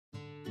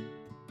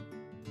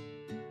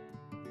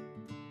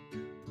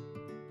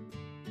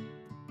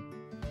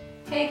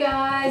Hey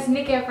guys,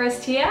 Nick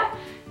Everist here.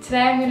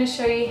 Today I'm going to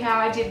show you how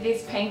I did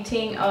this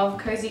painting of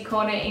Cosy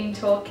Corner in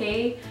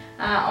Torquay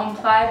on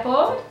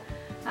plywood.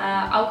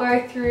 I'll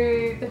go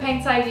through the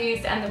paints I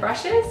used and the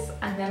brushes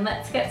and then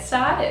let's get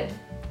started.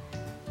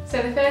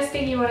 So the first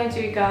thing you want to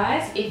do,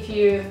 guys, if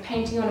you're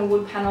painting on a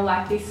wood panel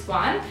like this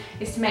one,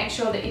 is to make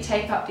sure that you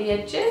tape up the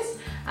edges.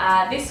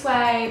 This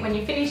way, when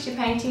you finish your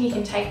painting, you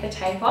can take the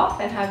tape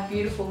off and have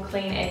beautiful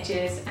clean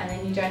edges, and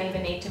then you don't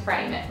even need to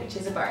frame it, which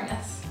is a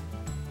bonus.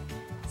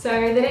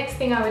 So the next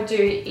thing I would do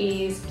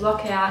is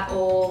block out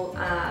all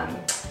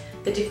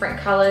the different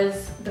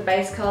colours, the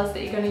base colours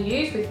that you're going to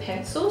use with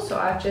pencil. So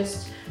I've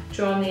just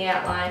drawn the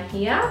outline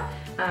here.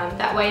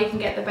 That way you can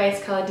get the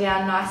base colour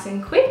down nice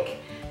and quick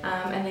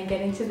and then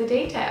get into the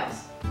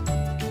details.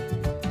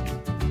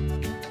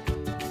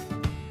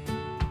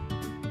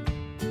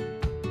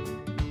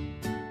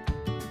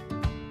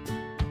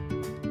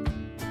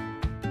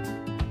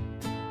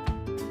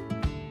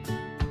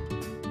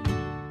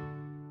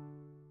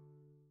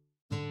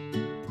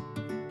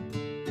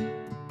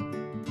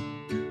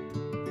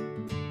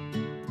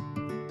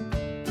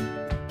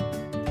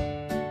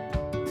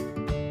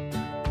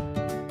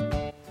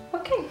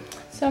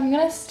 So I'm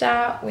going to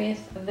start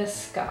with the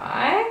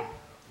sky.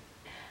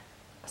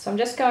 So I'm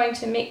just going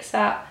to mix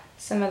up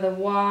some of the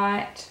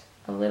white,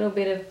 a little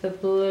bit of the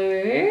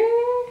blue,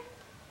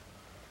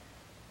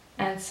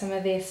 and some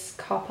of this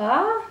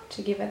copper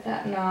to give it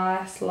that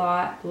nice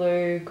light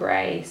blue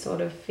grey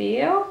sort of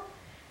feel.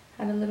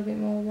 Add a little bit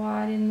more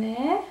white in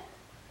there.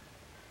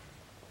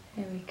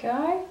 There we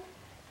go.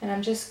 And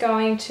I'm just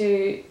going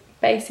to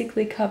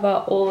basically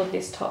cover all of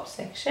this top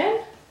section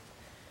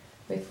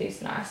with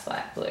this nice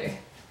light blue.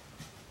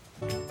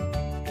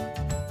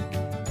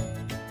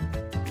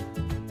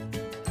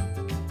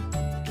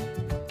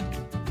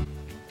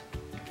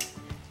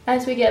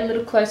 As we get a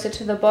little closer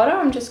to the bottom,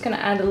 I'm just going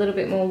to add a little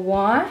bit more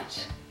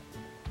white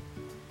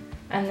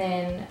and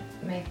then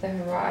make the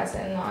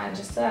horizon line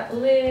just that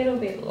little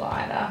bit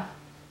lighter.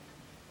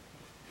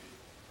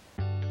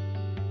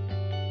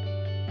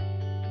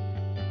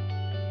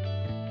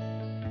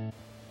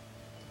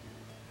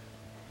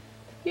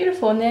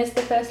 Beautiful, and there's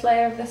the first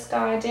layer of the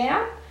sky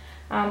down.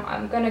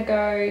 I'm going to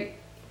go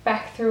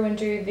back through and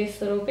do this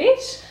little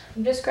bit.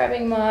 I'm just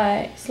grabbing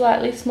my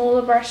slightly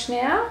smaller brush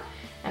now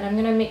and I'm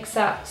going to mix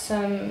up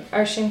some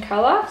ocean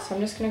colour. So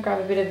I'm just going to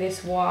grab a bit of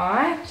this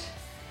white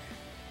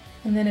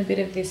and then a bit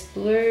of this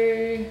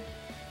blue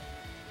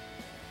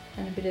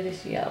and a bit of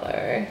this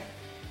yellow.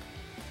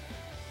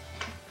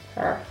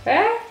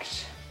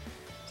 Perfect.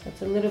 So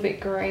it's a little bit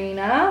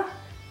greener.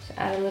 So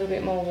add a little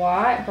bit more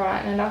white,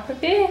 brighten it up a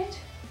bit.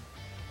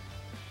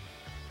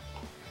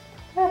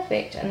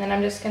 Perfect, and then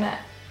I'm just going to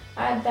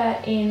add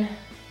that in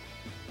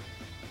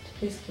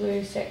to this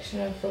blue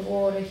section of the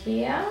water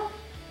here.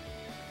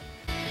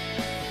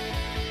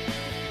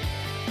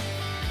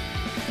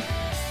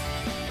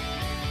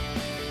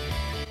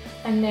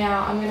 And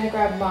now I'm going to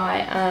grab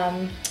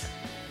my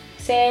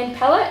sand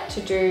palette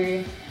to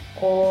do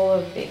all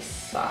of this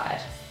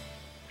side.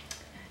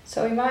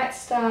 So we might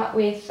start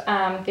with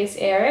this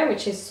area,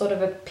 which is sort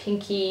of a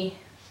pinky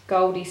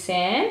goldy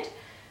sand.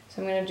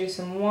 So I'm going to do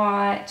some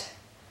white,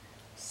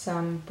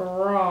 some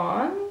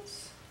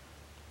bronze,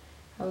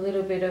 a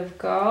little bit of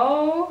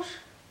gold,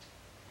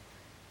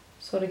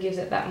 sort of gives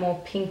it that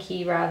more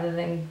pinky rather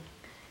than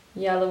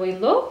yellowy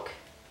look.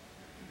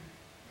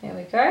 There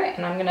we go,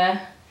 and I'm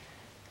gonna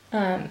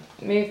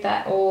move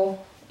that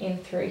all in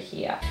through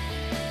here.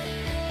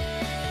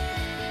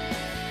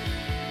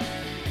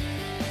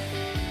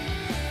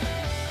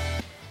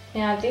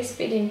 Now this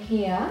bit in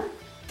here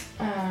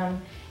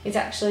is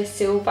actually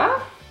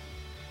silver,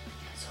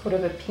 sort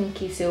of a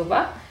pinky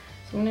silver.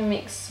 I'm going to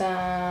mix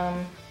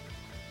some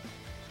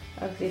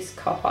of this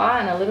copper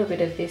and a little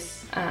bit of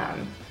this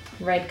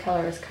red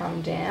colour has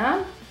come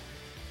down.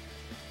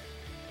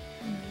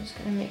 I'm just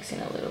going to mix in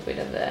a little bit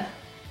of the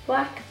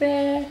black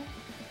there,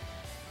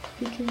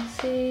 if you can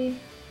see.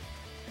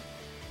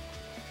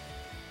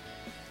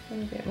 A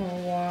little bit more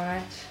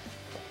white.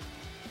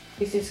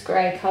 This is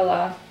grey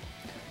colour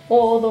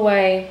all the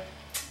way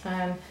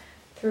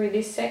through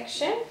this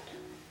section.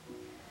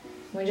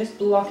 We're just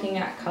blocking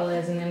out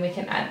colours and then we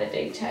can add the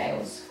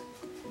details.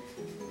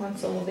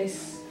 Once all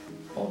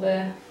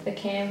the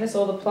canvas,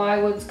 all the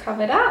plywood's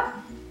covered up.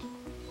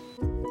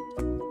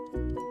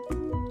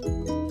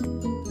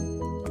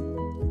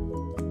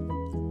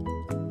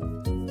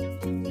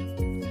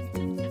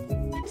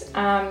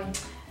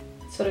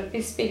 Sort of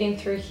this bit in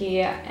through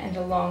here and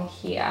along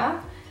here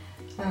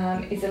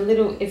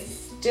is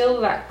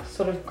still that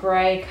sort of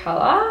grey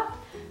colour,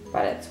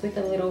 but it's with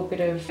a little bit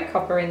of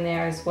copper in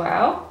there as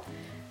well.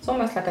 It's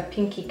almost like a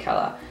pinky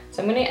colour.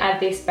 So I'm going to add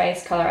this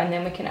base colour and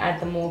then we can add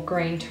the more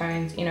green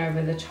tones in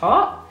over the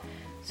top.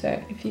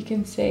 So if you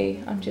can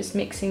see, I'm just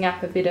mixing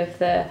up a bit of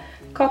the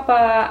copper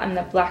and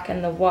the black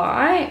and the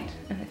white,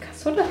 and it's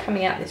sort of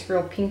coming out this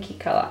real pinky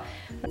colour.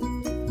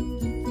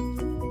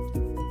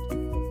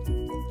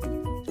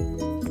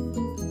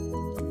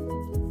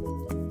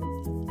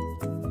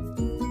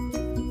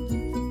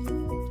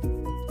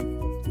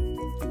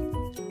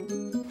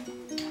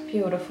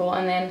 Beautiful.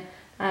 And then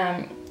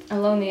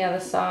along the other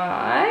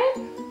side,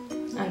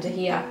 under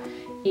here,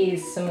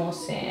 is some more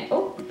sand.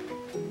 Oh,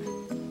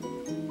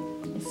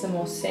 is some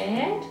more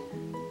sand.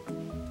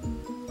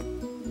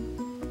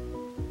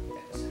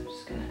 So I'm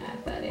just going to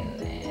add that in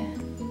there.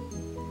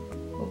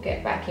 We'll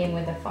get back in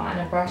with a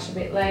finer brush a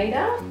bit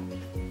later.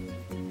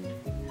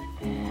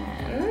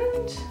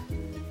 And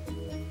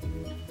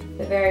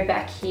the very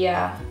back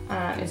here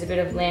is a bit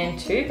of land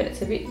too, but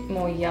it's a bit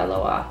more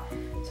yellower.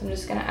 So I'm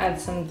just going to add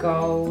some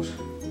gold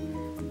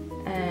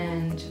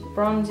and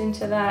bronze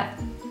into that,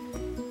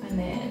 and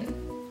then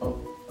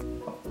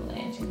pop the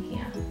land in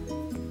here.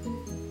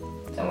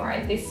 Don't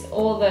worry, this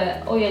all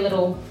your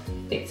little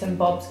bits and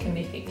bobs can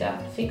be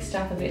fixed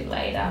up a bit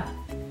later.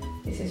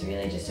 This is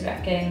really just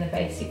about getting the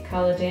basic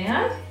colour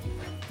down.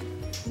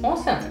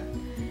 Awesome.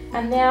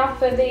 And now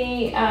for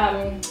the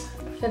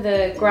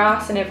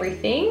grass and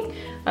everything,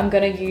 I'm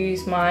going to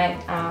use my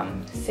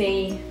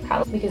sea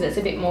colour because it's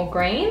a bit more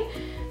green.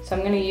 So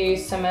I'm going to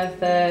use some of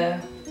the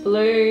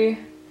blue.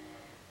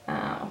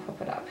 I'll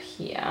pop it up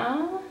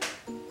here.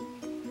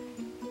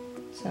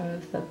 Some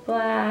of the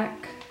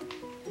black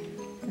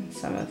and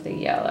some of the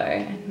yellow,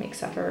 and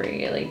mix up a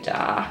really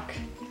dark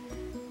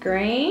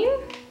green.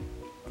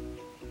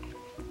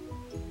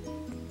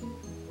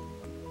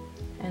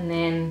 And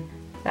then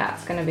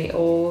that's going to be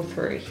all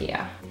through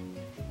here.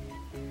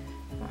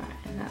 Right,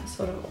 and that's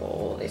sort of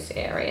all this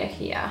area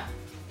here.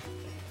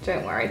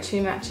 Don't worry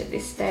too much at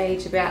this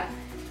stage about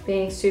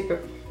being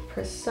super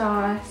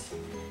precise.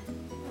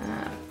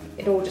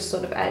 It all just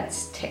sort of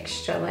adds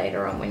texture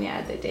later on when you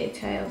add the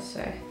details.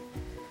 So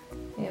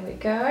there we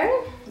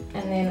go.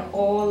 And then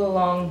all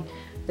along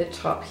the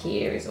top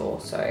here is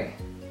also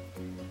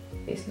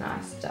this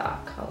nice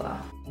dark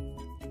colour.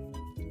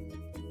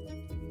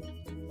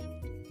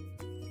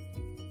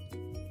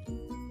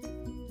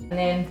 And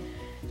then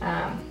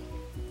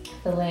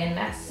the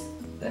landmass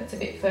that's a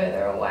bit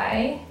further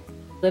away.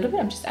 A little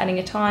bit, I'm just adding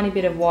a tiny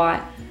bit of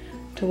white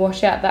to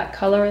wash out that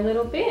colour a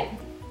little bit.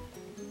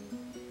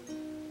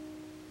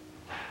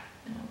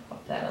 And I'll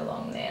pop that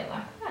along there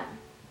like that.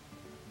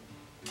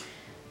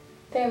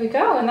 There we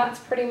go, and that's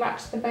pretty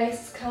much the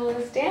base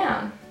colours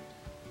down.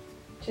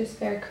 Just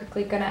very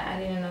quickly gonna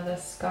add in another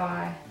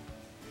sky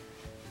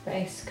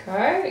base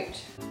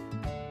coat.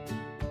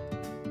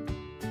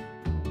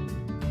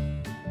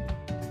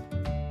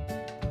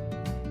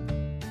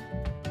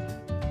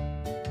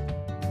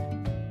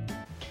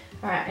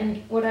 Alright,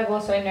 and what I've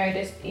also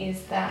noticed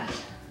is that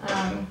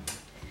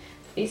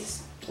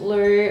this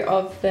blue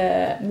of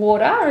the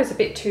water is a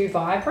bit too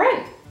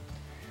vibrant.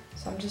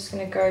 So I'm just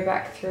going to go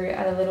back through,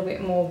 add a little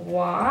bit more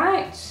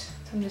white.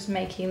 So I'm just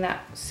making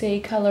that sea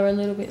colour a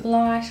little bit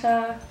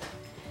lighter.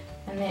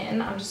 And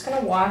then I'm just going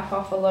to wipe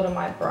off a lot of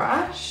my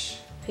brush,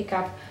 pick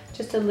up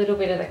just a little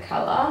bit of the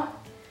colour.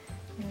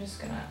 I'm just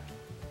going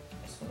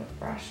to sort of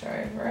brush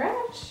over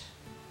it.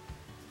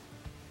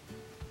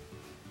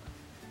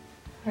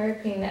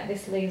 Hoping that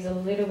this leaves a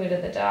little bit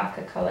of the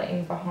darker colour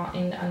in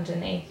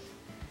underneath,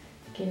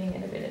 giving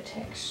it a bit of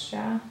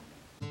texture.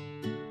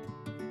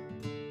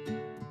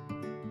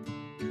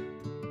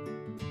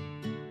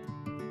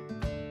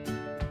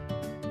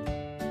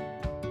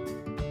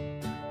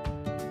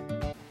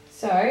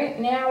 So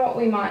now what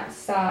we might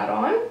start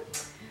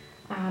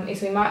on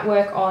is we might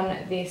work on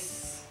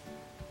this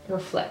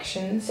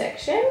reflection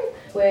section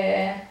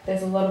where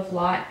there's a lot of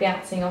light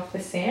bouncing off the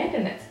sand,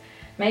 and it's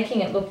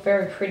making it look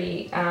very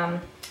pretty,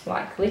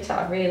 like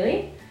glitter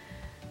really.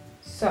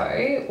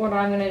 So what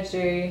I'm going to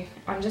do,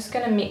 I'm just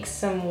going to mix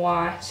some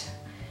white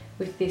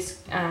with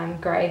this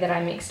grey that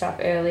I mixed up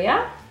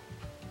earlier,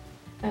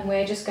 and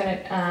we're just going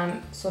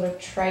to sort of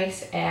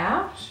trace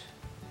out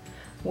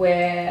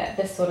where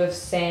the sort of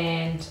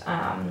sand,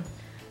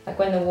 like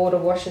when the water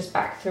washes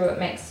back through, it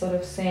makes sort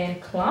of sand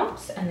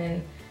clumps and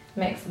then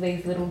makes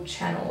these little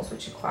channels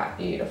which are quite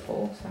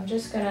beautiful. So I'm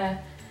just going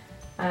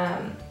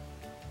to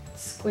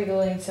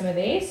squiggle in some of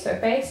these. So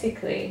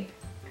basically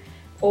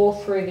all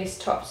through this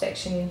top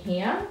section in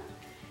here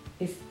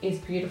is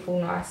beautiful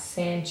nice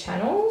sand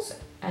channels,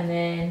 and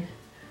then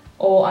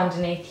all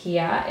underneath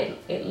here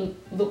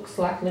it looks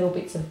like little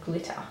bits of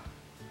glitter,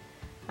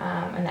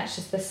 and that's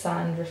just the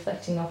sun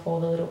reflecting off all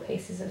the little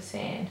pieces of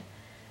sand.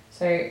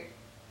 So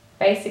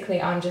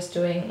basically I'm just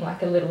doing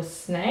like a little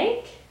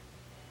snake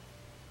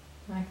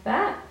like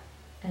that,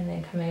 and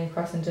then coming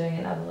across and doing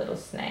another little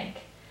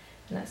snake.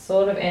 And that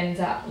sort of ends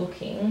up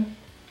looking,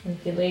 and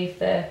if you leave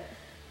the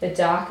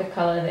darker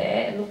colour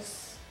there, it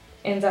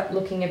ends up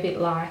looking a bit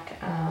like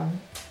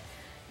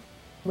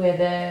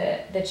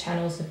where the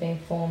channels have been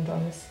formed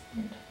on the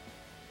sand.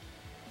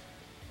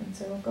 And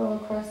so we'll go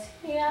across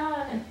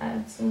here and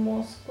add some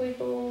more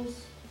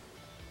squiggles.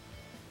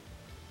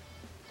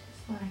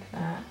 Just like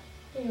that.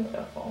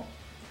 Beautiful.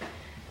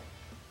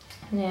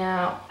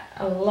 Now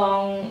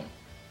along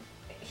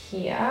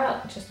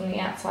here, just on the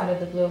outside of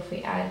the blue, if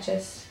we add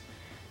just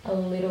a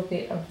little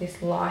bit of this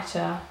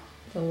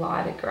the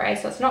lighter grey,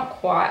 so it's not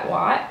quite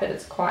white but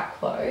it's quite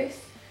close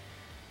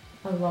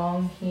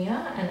along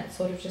here, and it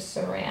sort of just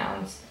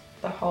surrounds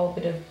the whole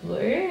bit of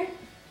blue.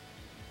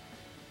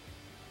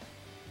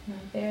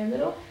 there a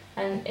little,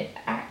 and it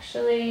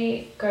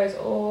actually goes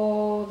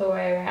all the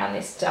way around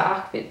this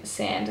dark bit of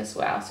sand as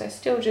well. So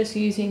still just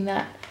using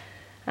that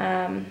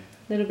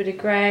little bit of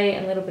grey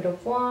and a little bit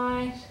of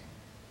white,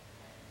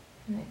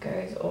 and it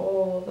goes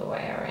all the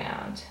way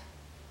around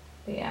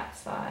the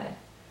outside.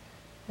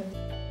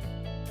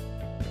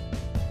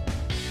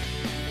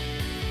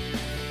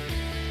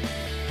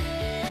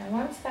 And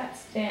once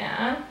that's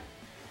down,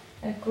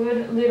 a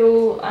good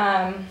little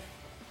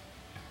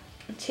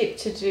tip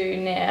to do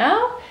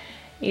now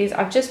is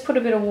I've just put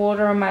a bit of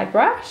water on my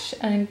brush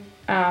and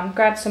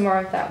grab some more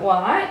of that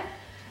white,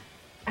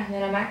 and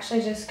then I'm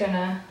actually just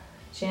gonna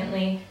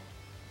gently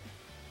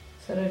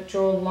sort of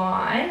draw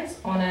lines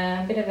on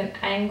a bit of an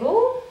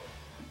angle,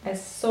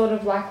 as sort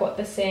of like what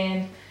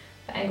the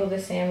angle the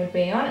sand would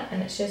be on,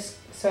 and it's just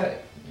so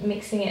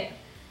mixing it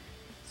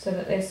so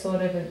that there's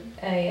sort of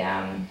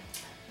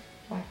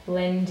like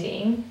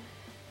blending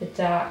the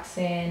dark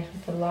sand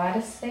with the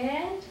lighter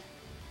sand.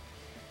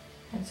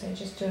 And so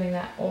just doing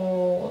that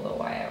all the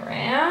way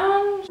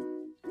around.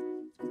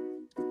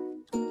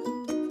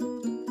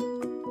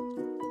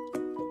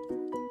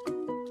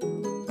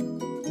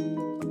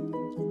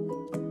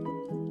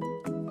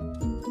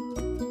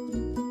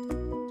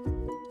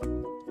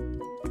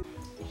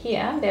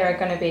 Here, there are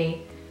going to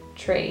be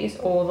trees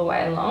all the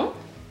way along.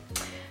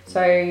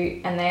 So,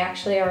 and they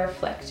actually are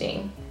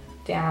reflecting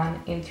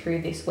down in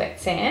through this wet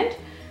sand.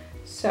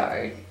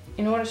 So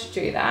in order to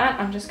do that,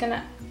 I'm just going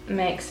to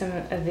make some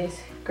of this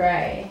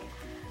grey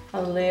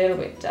a little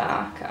bit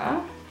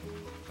darker,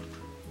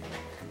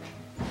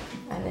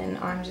 and then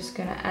I'm just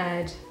going to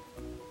add,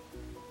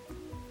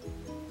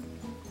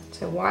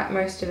 to wipe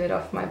most of it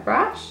off my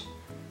brush,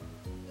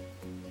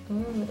 a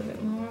little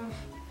bit more off,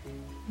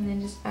 and then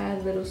just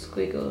add little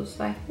squiggles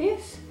like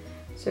this.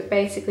 So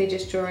basically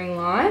just drawing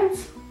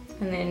lines,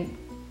 and then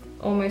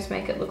almost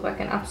make it look like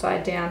an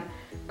upside down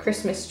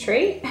Christmas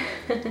tree.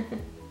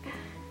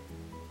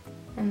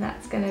 And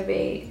that's going to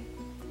be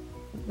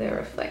the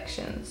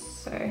reflections.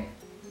 So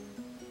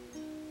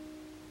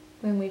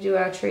when we do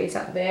our trees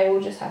up there,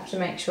 we'll just have to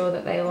make sure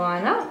that they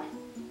line up,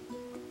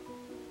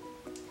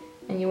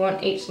 and you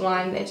want each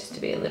line there just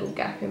to be a little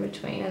gap in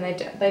between, and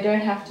they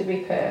don't have to be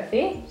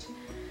perfect.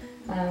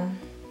 And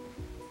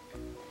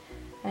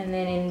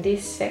then in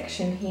this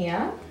section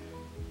here,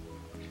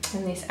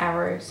 in this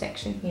arrow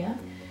section here,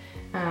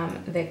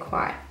 they're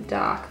quite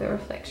dark, the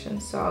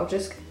reflections, so I'll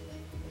just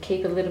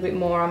keep a little bit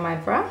more on my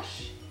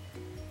brush,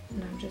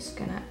 and I'm just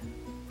gonna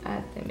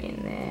add them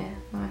in there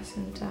nice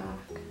and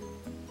dark,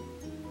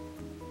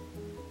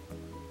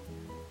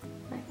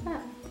 like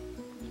that.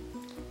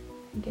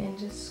 Again,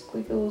 just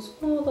squiggles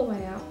all the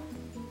way up.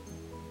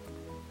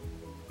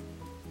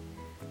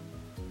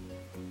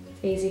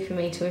 It's easy for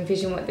me to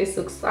envision what this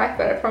looks like,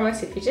 but I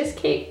promise if you just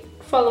keep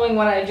following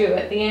what I do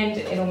at the end,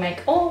 it'll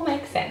all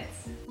make sense.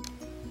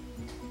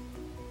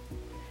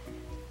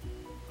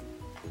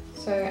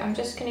 So I'm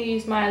just going to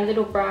use my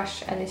little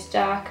brush and this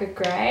darker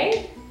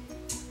grey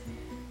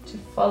to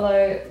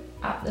follow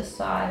up the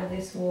side of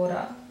this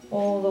water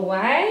all the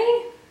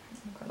way.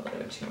 I've got a little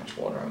bit too much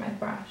water on my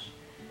brush.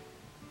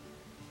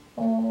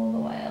 All the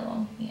way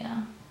along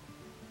here.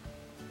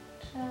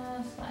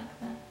 Just like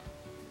that.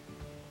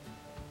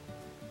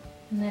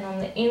 And then on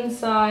the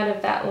inside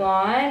of that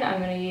line, I'm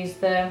going to use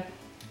the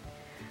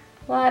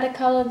lighter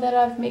colour that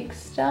I've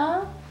mixed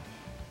up,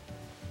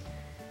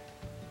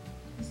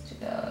 just to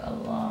go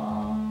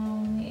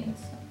along the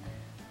inside.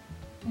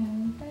 There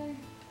we go.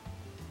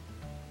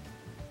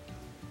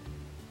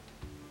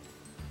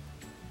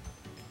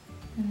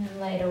 And then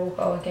later we'll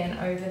go again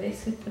over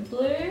this with the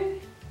blue. It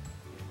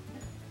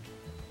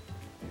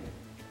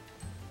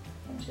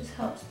just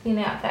helps thin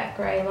out that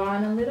grey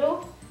line a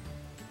little.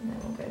 And then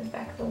we'll go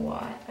back the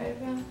white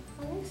over on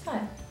this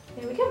side.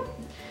 There we go.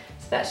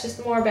 So that's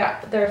just more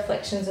about the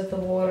reflections of the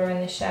water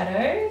and the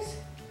shadows.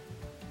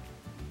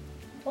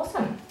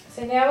 Awesome.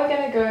 So now we're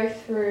going to go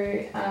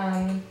through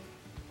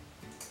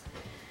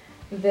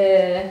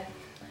the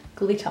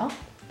glitter,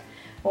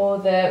 or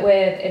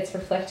where it's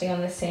reflecting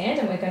on the sand,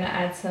 and we're going to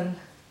add some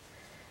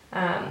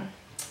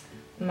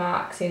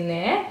marks in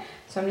there.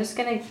 So I'm just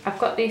going to, I've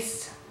got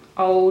this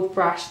old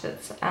brush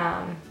that's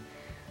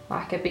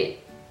like a bit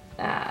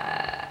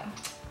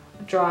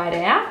dried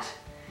out,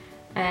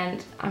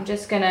 and I'm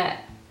just going to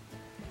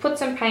put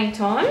some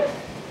paint on.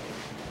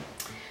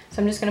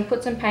 So I'm just going to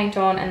put some paint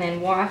on and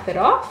then wipe it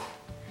off,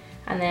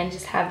 and then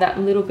just have that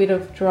little bit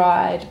of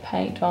dried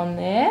paint on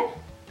there.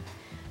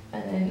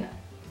 And then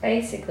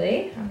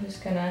basically I'm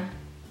just going to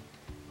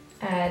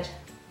add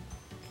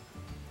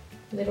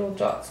little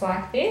dots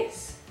like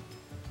this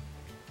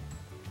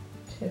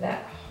to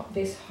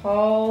this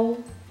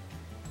whole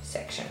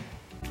section.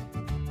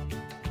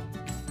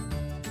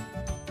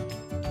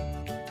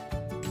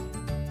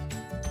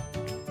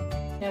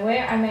 Now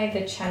where I made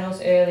the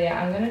channels earlier,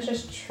 I'm going to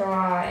just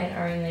try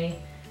and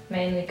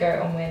mainly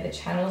go on where the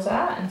channels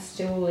are and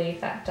still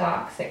leave that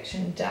dark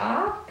section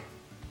dark.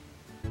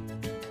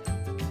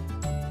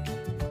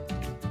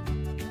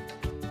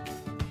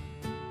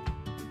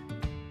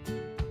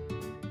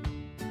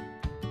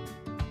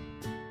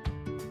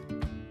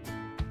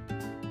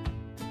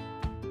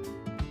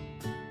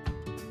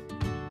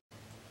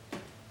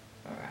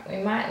 we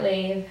might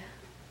leave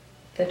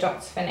the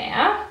dots for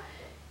now.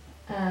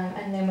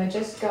 And then we're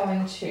just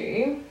going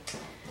to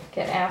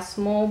get our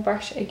small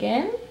brush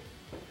again,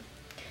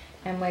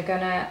 and we're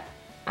gonna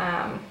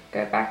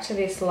go back to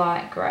this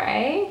light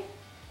grey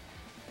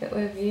that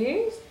we've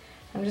used.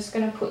 I'm just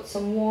gonna put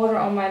some water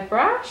on my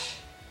brush,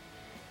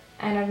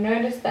 and I've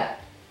noticed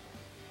that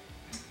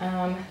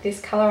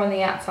this colour on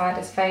the outside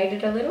has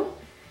faded a little.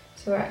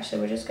 So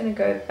we're just gonna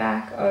go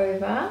back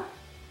over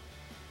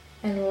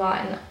and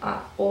lighten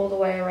up all the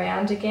way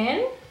around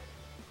again.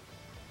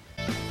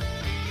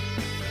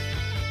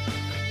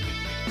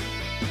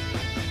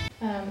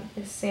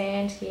 The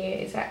sand here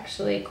is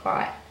actually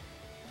quite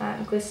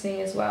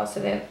glistening as well, so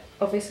then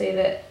obviously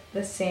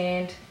the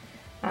sand,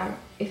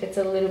 if it's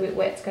a little bit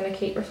wet, it's going to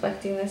keep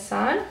reflecting the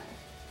sun.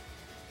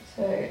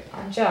 So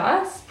I'm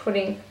just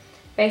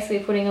basically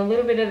putting a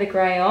little bit of the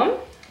grey on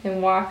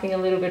and wiping a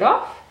little bit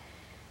off,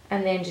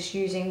 and then just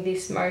using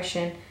this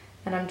motion,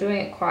 and I'm doing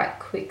it quite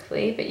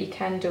quickly, but you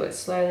can do it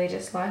slowly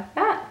just like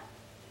that,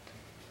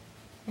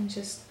 and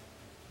just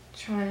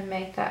trying to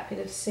make that bit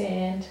of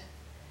sand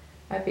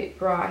a bit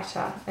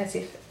brighter, as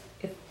if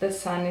the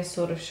sun is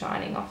sort of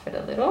shining off it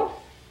a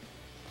little.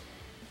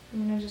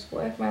 I'm going to just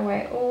work my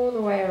way all the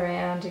way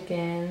around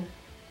again.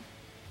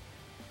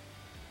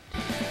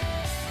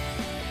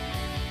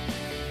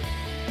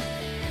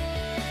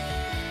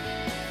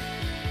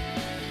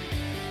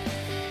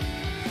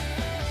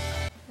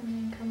 And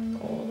then coming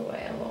all the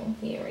way along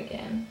here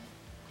again.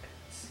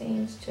 It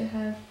seems to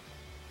have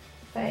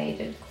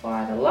faded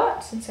quite a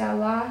lot since our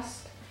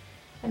last,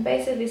 and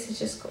basically this is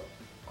just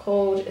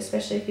called,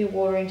 especially if you're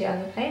watering down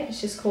the paint, it's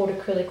just called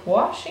acrylic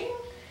washing.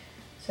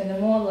 So the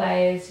more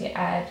layers you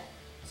add,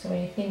 so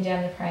when you thin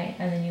down the paint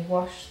and then you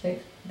wash the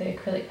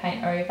acrylic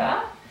paint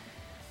over,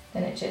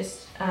 then it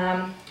just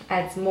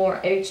adds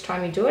more, each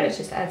time you do it, it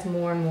just adds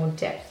more and more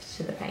depth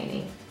to the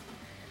painting.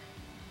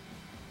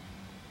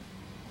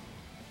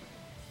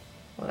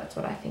 Well, that's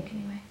what I think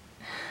anyway.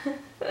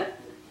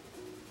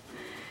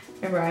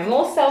 Remember, I'm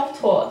all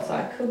self-taught, so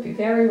I could be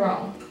very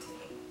wrong.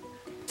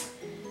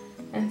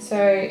 And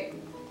so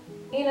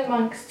in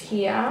amongst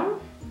here,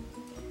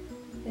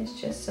 there's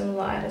just some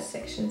lighter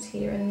sections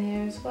here and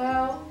there as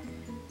well.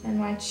 And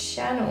my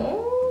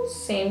channels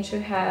seem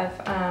to have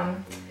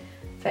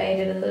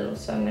faded a little,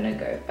 so I'm going to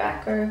go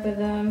back over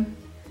them,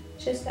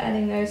 just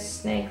adding those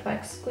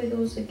snake-like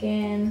squiggles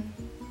again.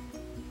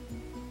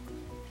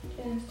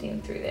 Just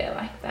in through there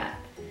like that.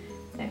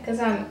 Now, because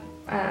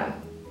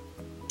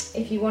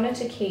if you wanted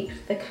to keep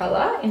the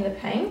colour in the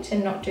paint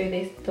and not do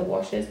the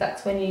washes,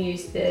 that's when you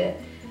use the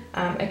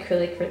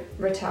acrylic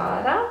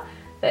retarder,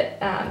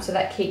 so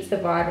that keeps the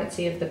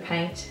vibrancy of the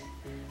paint.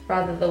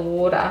 Rather, the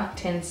water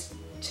tends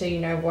to, you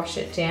know, wash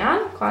it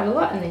down quite a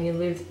lot, and then you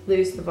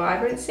lose the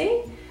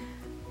vibrancy.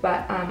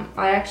 But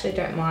I actually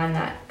don't mind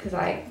that, because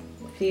I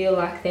feel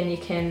like then you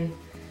can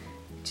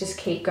just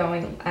keep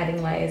going,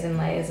 adding layers and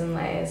layers and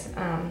layers,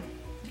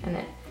 and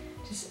it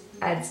just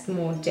adds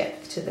more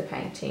depth to the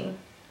painting.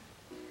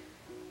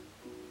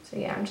 So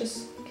yeah, I'm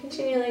just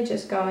continually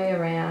just going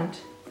around,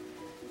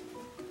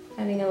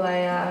 adding a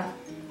layer,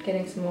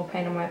 getting some more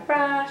paint on my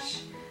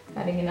brush,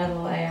 adding another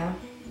layer.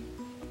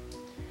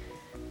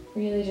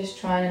 Really just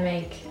trying to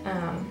make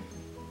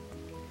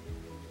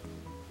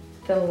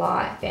the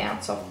light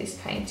bounce off this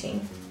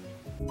painting.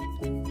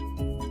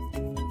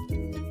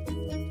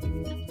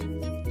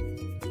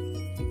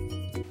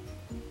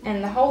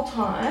 And the whole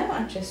time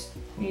I'm just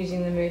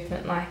using the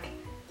movement like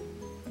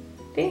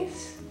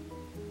this.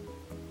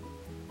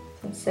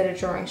 So instead of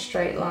drawing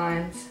straight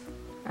lines,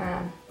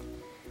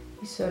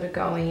 you're sort of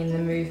going in the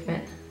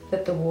movement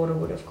that the water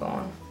would have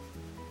gone.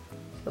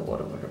 The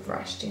water would have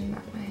rushed in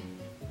that way.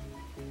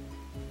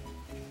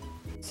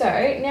 So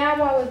now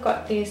while we've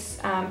got this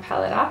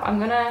palette up, I'm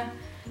gonna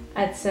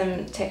add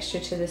some texture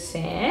to the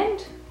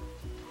sand.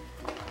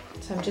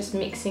 So I'm just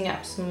mixing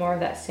up some more of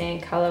that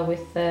sand color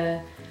with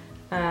the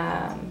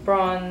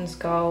bronze,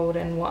 gold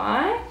and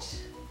white.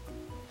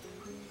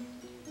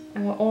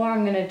 And all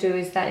I'm gonna do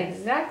is that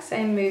exact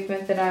same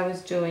movement that I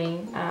was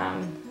doing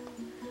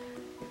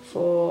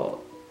for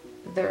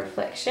the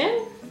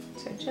reflection.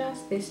 So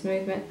just this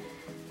movement.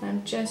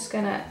 I'm just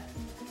gonna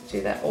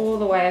do that all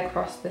the way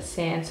across the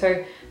sand.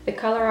 So the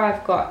color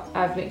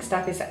I've mixed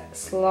up is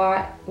that's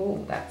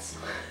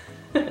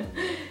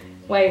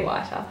way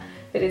whiter,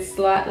 but it's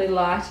slightly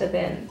lighter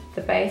than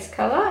the base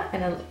color,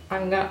 and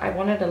I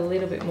want it a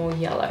little bit more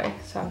yellow.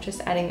 So I'm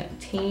just adding a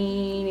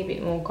teeny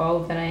bit more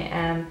gold than I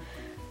am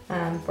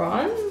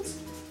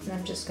bronze, and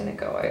I'm just gonna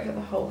go over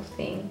the whole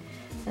thing.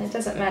 And it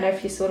doesn't matter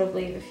if you sort of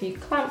leave a few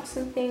clumps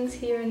and things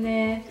here and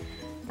there,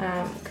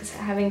 because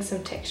having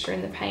some texture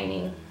in the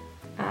painting,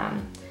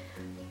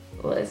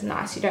 well, it's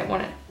nice. You don't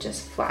want it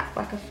just flat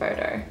like a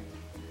photo.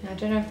 And I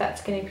don't know if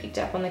that's getting picked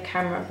up on the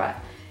camera, but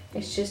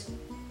it's just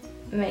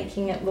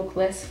making it look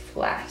less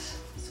flat,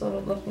 sort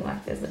of looking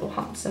like there's little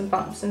humps and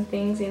bumps and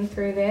things in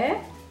through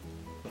there.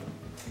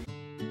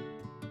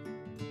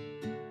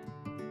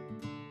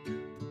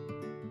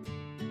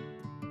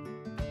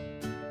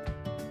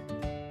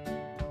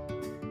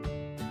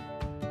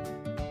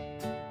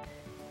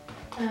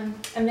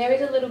 And there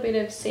is a little bit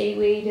of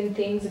seaweed and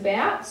things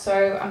about,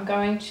 so I'm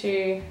going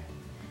to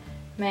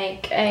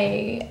make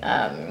a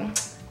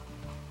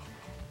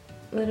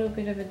little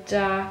bit of a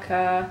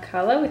darker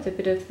colour with a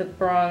bit of the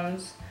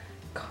bronze,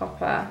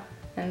 copper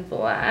and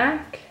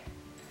black.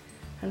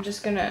 I'm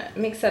just going to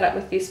mix that up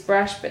with this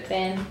brush, but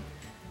then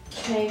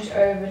change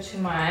over to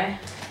my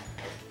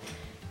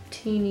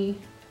teeny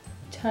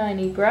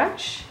tiny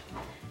brush,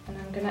 and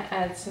I'm going to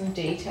add some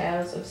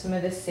details of some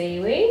of the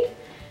seaweed.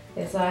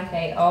 There's like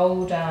a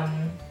old, I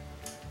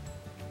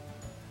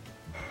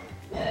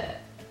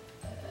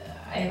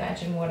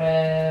imagine what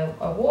a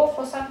wharf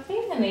or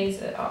something, and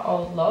these are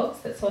old logs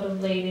that sort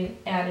of lead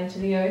out into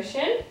the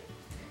ocean.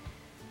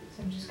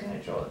 So I'm just going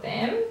to draw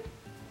them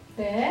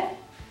there,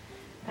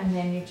 and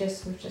then we've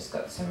just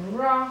got some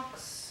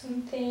rocks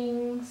and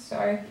things.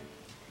 So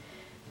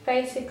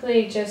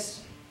basically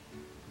just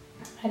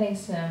adding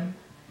some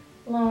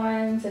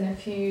lines and a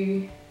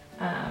few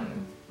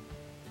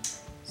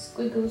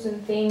squiggles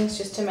and things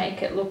just to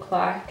make it look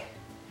like,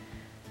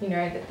 you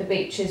know, that the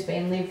beach has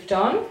been lived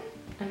on.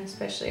 And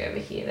especially over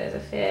here there's a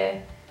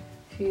fair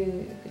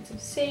few bits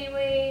of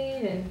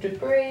seaweed and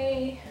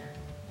debris,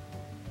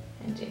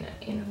 and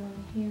in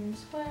along here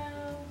as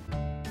well.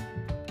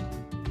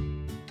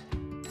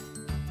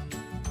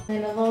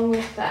 And along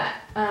with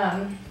that,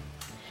 I'm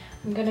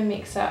going to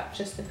mix up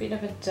just a bit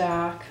of a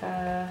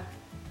darker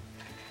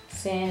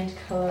sand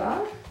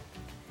colour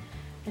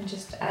and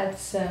just add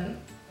some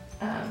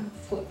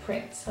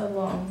footprints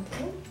along.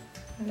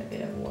 Add a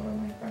bit of water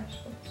on my brush.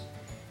 Oops.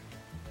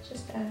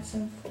 Just add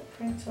some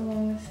footprints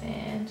along the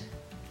sand.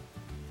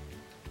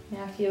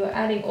 Now if you were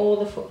adding all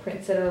the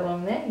footprints that are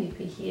along there, you'd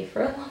be here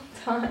for a long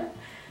time.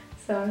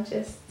 So I'm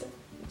just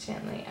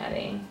gently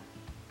adding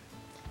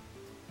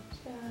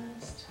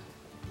just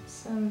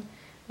some,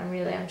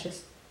 I'm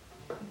just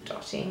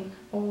dotting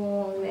all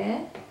along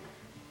there.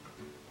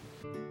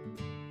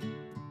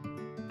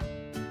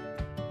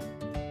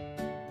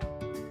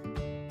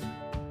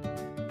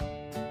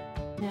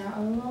 Now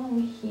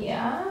along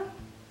here,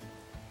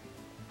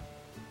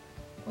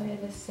 where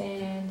the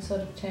sand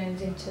sort of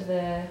turns into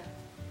the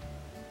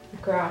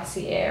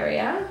grassy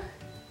area,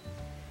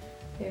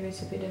 there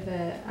is a bit of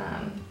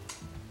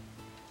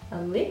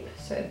a lip,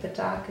 so the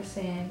darker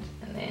sand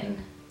and then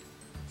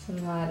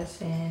some lighter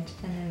sand,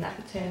 and then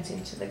that turns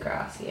into the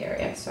grassy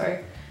area. So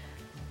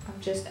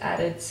I've just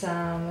added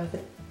some of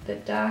the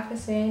darker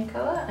sand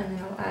colour, and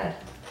then I'll add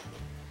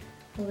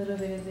a little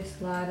bit of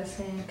this lighter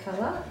sand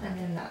colour, and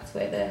then that's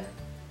where the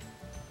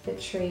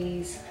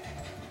trees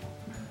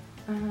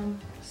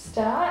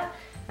start,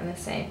 and the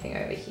same thing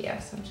over here.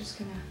 So I'm just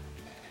gonna,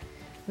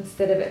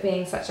 instead of it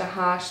being such a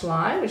harsh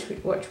line, which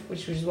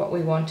was what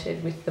we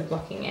wanted with the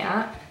blocking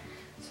out,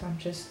 so I'm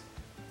just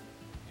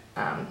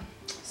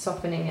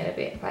softening it a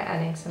bit by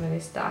adding some of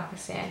this darker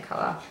sand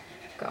colour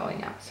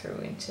going up through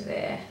into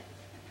there.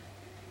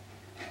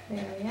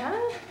 There we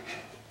are.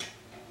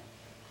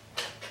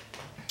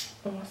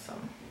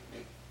 Awesome.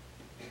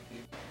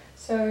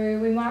 So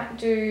we might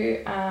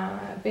do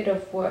a bit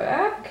of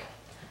work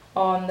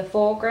on the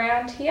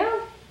foreground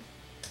here.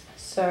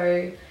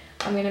 So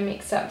I'm going to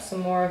mix up some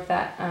more of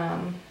that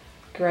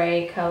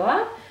grey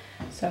colour.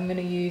 So I'm going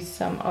to use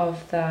some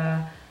of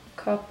the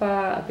copper,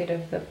 a bit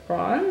of the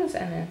bronze,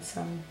 and then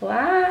some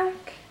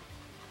black,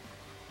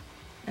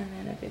 and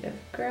then a bit of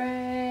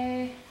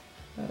grey,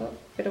 a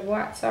bit of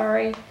white,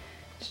 sorry.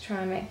 Just try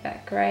and make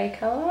that grey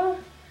colour,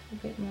 a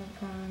bit more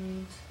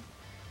bronze.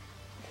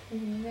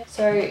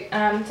 So to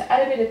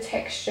add a bit of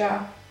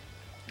texture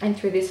and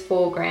through this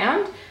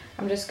foreground,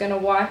 I'm just going to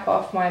wipe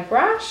off my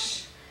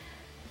brush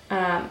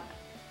and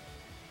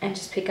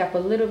just pick up a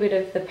little bit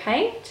of the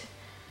paint,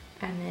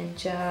 and then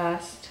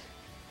just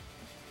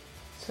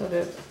sort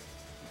of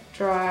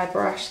dry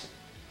brush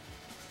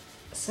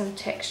some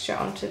texture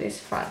onto this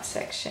front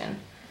section.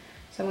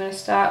 So I'm going to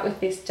start with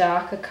this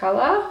darker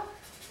colour.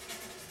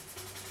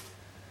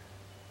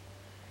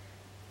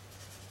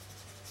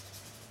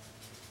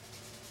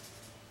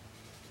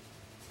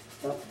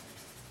 Oh,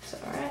 it's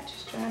alright,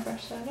 just dry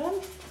brush that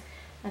on.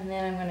 And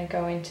then I'm going to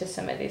go into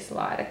some of this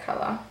lighter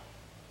colour.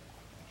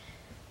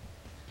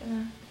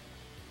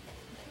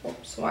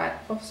 Oops,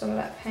 wipe off some of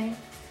that paint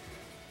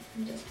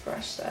and just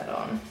brush that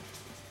on.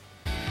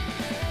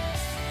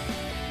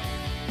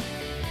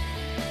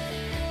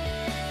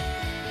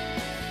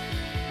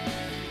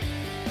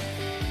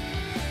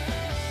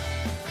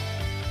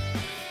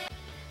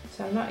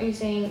 So I'm not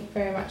using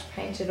very much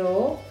paint at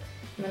all.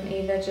 I'm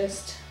either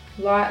just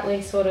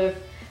lightly sort of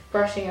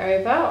brushing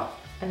over,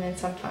 and then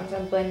sometimes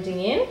I'm blending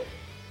in.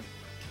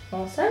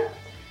 Awesome.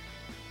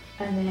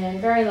 And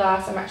then very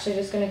last, I'm actually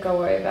just going to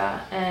go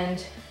over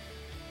and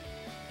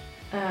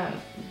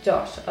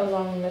dot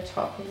along the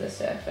top of the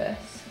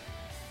surface.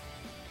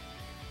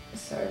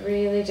 So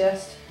really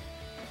just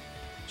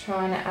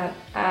trying to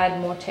add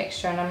more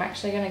texture, and I'm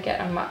actually going to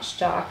get a much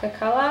darker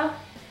colour.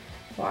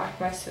 Wipe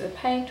most of the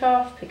paint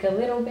off, pick a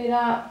little bit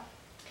up,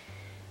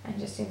 and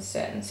just in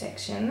certain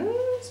sections,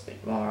 a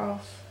bit more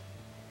off.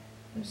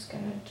 I'm just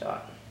going to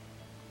dot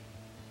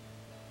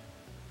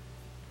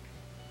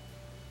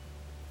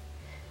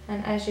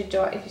And as you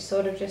dot, if you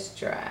sort of just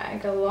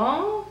drag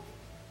along,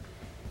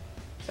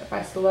 so if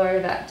I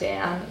slow that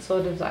down, it's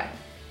sort of like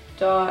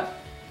dot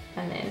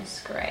and then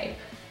scrape.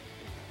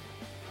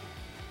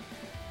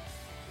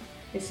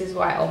 This is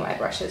why all my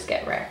brushes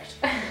get wrecked.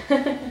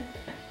 And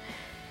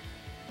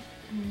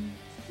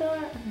sort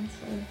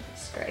of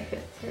scrape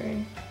it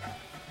through.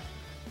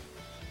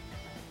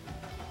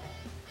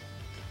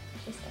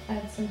 Just to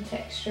add some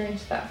texture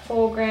into that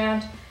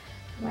foreground.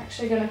 I'm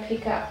actually going to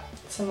pick up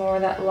some more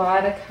of that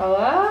lighter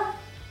colour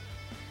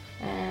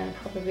and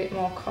pop a bit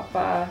more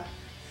copper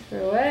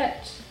through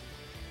it.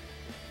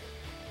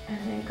 And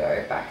then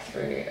go back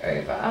through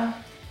over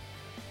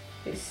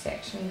this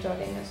section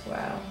dotting as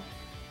well.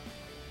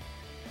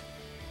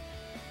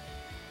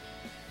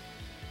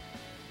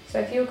 So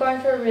if you're going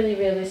for a really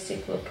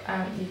realistic look,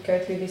 you go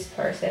through this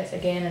process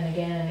again and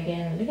again and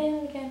again and again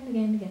and again and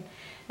again and again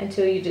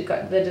until you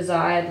got the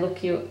desired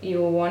look you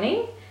were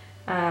wanting.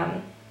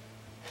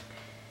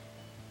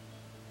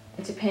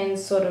 It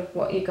depends sort of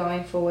what you're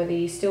going for, whether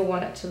you still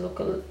want it to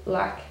look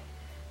like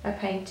a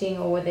painting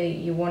or whether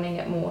you're wanting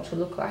it more to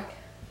look like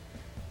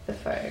the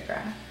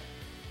photograph.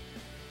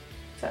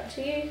 It's up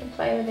to you, you can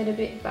play with it a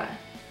bit, but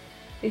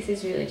this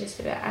is really just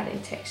about adding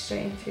texture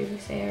in through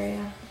this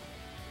area.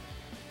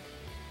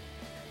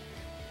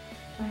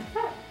 Like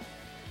that.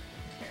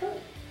 Cool.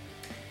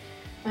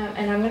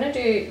 And I'm going to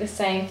do the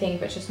same thing,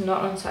 but just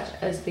not on such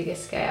as big a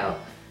scale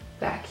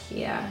back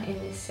here in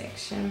this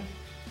section.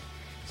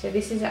 So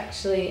this is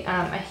actually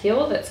a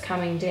hill that's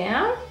coming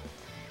down.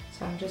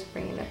 So I'm just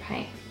bringing the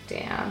paint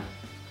down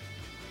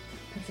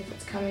as if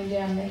it's coming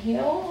down the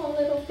hill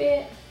a little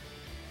bit.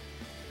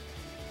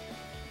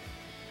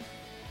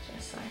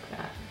 Just like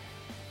that.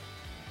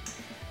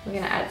 We're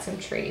going to add some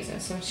trees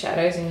and some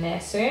shadows in there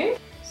soon.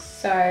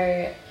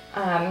 So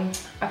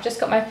I've just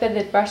got my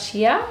feathered brush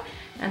here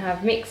and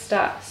I've mixed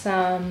up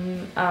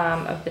some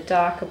of the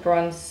darker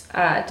bronze,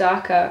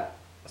 darker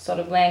sort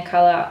of land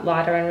colour,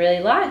 lighter and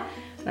really light.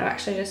 And I'm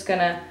actually just going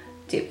to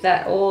dip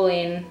that all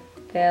in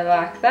there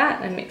like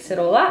that and mix it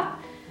all up.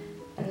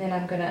 And then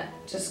I'm going to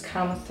just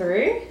come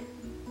through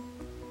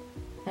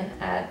and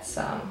add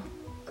some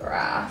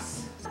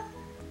grass.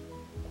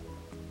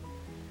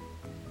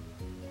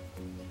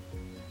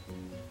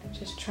 I'm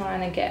just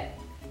trying to get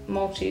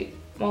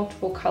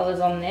multiple colours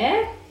on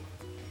there,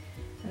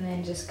 and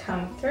then just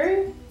come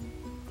through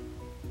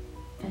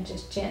and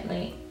just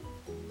gently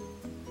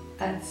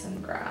add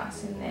some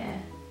grass in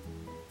there.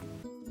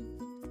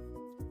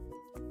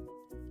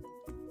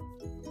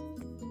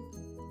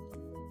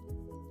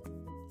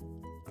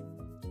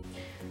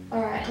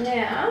 Alright,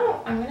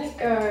 now I'm going to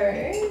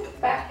go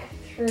back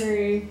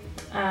through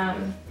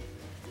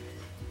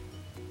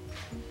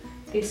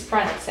this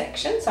front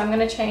section. So I'm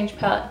going to change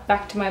palette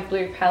back to my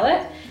blue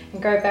palette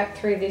and go back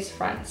through this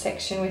front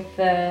section with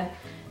the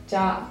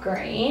dark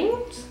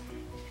greens.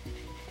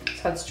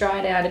 So it's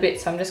dried out a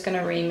bit, so I'm just going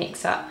to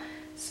remix up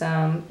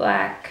some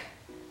black,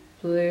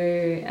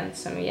 blue and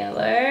some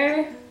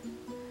yellow.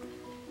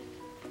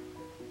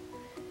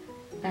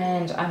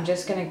 And I'm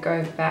just going to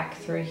go back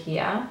through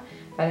here,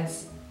 but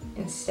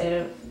instead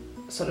of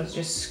sort of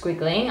just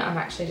squiggling, I'm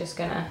actually just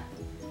going to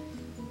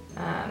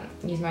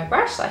use my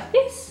brush like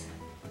this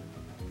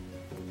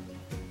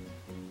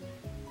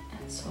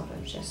and sort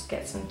of just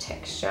get some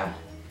texture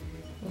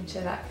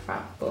into that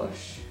front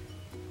bush.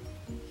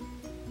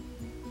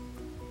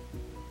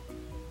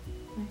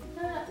 Like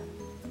that.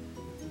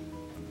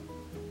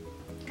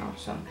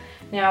 Awesome.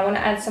 Now I want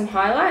to add some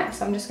highlights,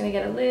 so I'm just going to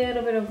get a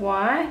little bit of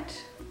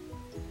white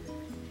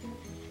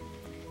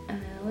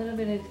and then a little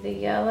bit of the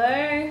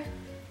yellow.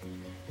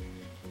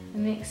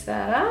 Mix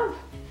that up,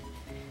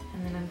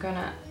 and then I'm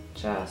gonna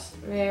just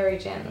very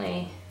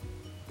gently,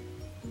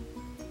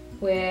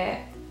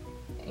 where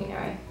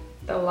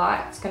the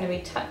light's going to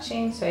be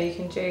touching, so you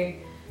can do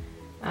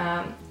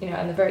on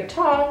the very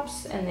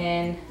tops, and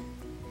then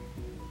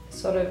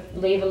sort of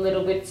leave a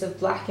little bits of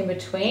black in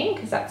between,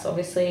 because that's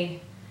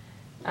obviously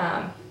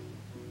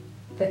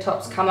the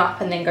tops come up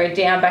and then go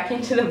down back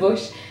into the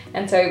bush,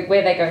 and so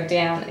where they go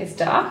down is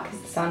dark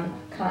because the sun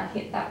can't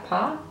hit that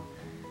part.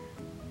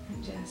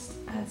 Just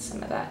add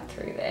some of that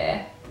through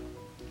there.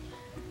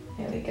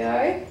 There we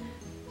go.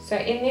 So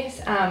in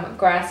this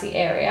grassy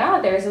area,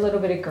 there is a little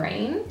bit of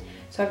green.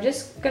 So I'm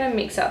just going to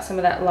mix up some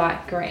of that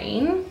light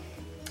green. You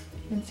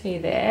can see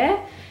there.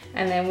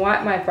 And then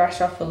wipe my brush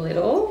off a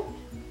little.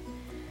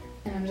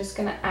 And I'm just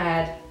going to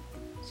add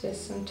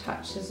just some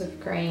touches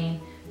of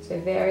green. So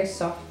very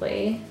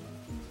softly,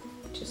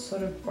 just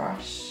sort of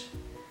brush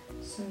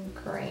some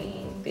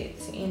green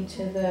bits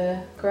into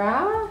the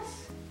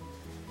grass.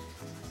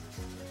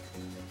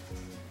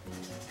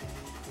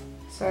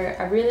 So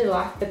I really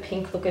like the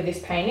pink look of this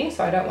painting,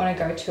 so I don't want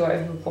to go too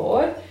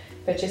overboard,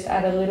 but just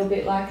add a little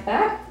bit like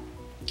that.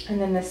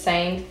 And then the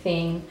same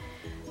thing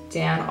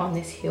down on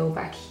this hill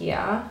back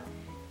here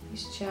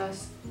is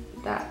just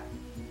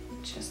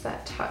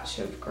that touch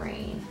of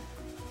green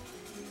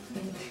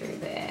in through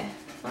there.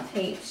 Not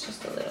heaps,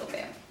 just a little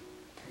bit.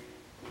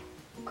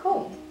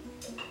 Cool.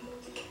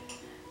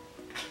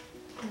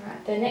 Alright,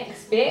 the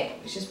next bit,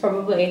 which is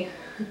probably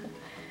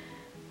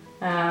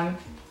not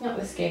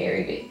the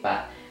scary bit,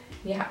 but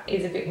yeah,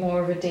 is a bit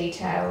more of a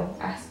detail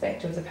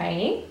aspect of the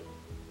painting,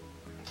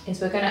 is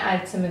we're going to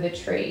add some of the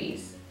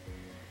trees.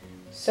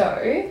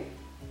 So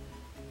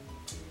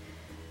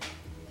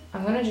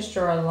I'm going to just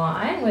draw a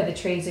line where the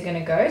trees are going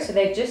to go. So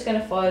they're just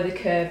going to follow the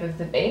curve of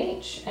the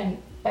beach and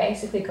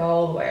basically go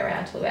all the way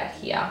around to about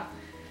here.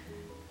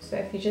 So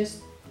if you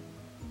just,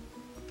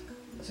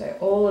 so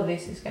all of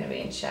this is going to be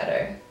in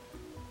shadow.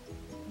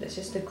 That's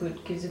just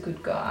gives a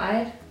good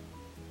guide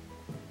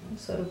of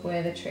sort of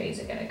where the trees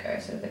are going to go.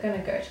 So they're going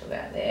to go to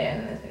about there,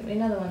 and there's going to be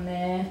another one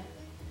there,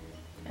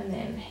 and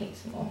then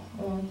heaps more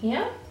along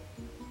here.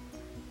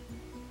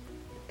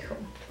 Cool.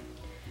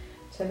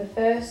 So the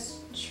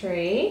first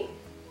tree,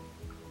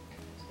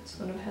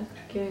 sort of has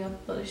giving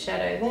up a little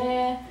shadow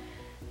there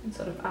and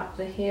sort of up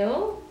the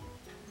hill.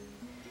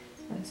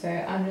 And so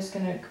I'm just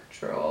going to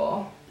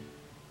draw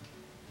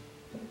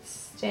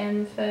its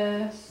stem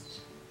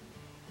first,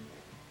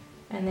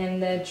 and then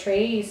the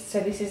trees. So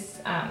this is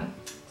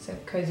so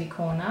Cosy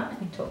Corner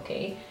in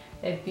Torquay.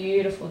 They're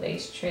beautiful,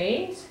 these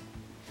trees.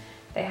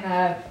 They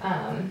have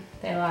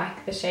they're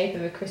like the shape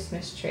of a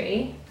Christmas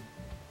tree,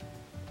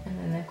 and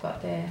then they've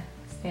got their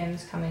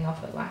stems coming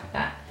off it like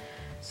that.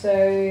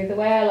 So the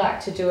way I like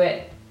to do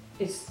it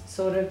is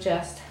sort of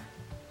just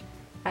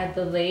add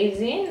the leaves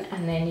in,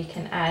 and then you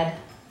can add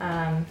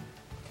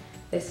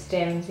the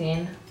stems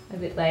in a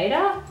bit later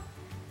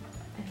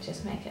and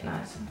just make it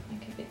nice and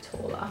make it a bit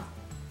taller.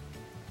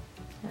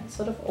 And it's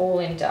sort of all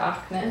in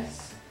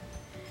darkness.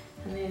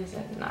 And there's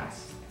a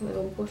nice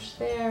little bush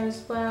there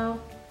as well.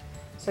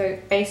 So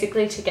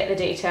basically, to get the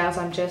details,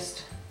 I'm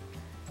just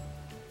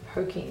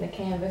poking the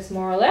canvas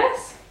more or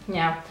less.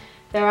 Now,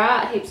 there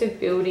are heaps of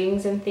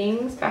buildings and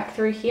things back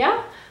through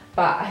here,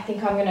 but I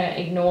think I'm going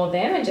to ignore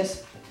them and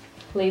just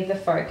leave the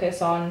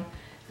focus on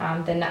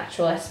the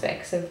natural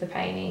aspects of the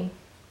painting.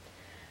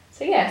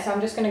 So yeah, so I'm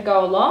just going to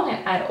go along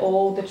and add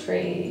all the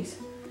trees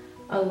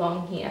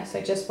along here.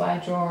 So just by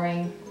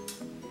drawing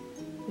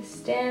the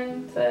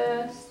stem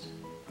first,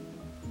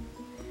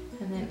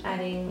 and then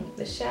adding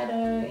the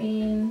shadow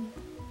in.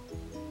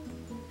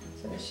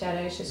 So the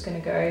shadow is just going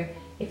to go,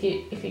 if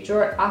you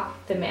draw it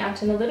up the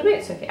mountain a little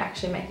bit, so if you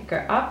actually make it go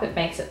up, it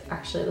makes it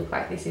actually look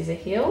like this is a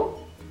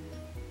hill.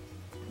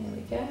 There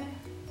we go.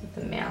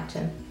 The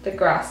mountain, the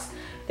grass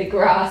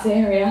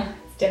area.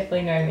 It's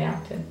definitely no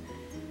mountain.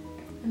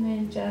 And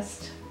then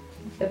just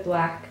the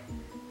black,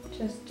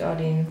 just dot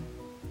in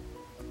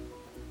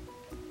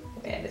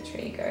where the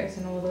tree goes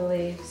and all the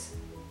leaves.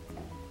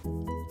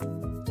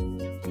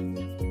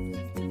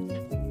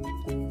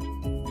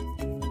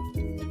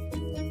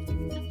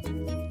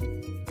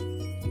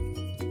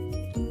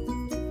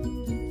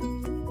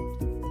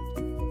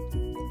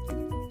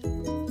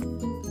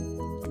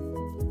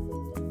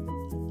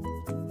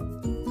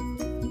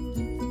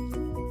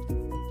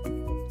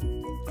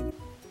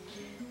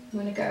 I'm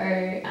going to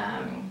go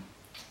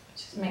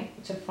just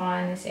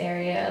define this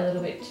area a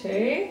little bit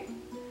too.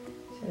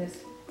 So there's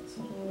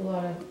sort of a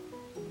lot of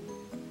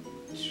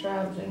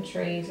shrubs and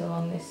trees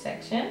along this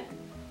section,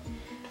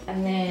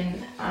 and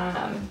then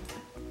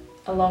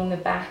along the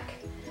back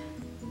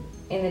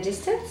in the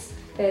distance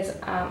there's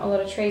a lot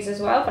of trees as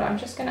well, but I'm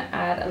just going to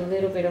add a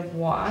little bit of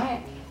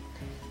white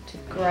to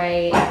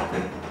grey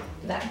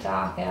that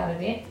dark out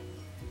of it,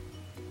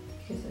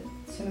 because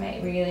to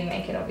really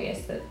make it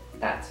obvious that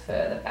that's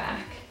further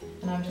back.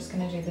 And I'm just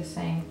going to do the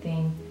same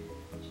thing,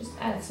 just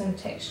add some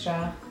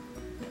texture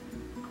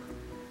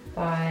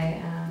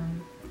by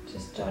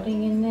just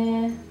dotting in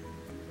there, and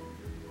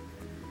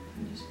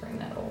just bring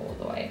that all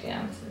the way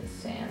down to the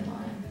sand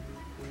line.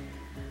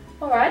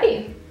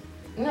 Alrighty,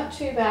 not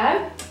too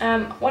bad.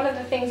 One of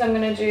the things I'm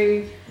going to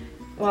do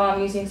while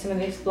I'm using some of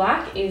this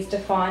black is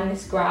define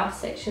this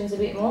grass sections a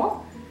bit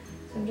more.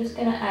 So I'm just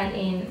going to add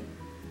in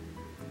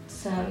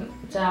some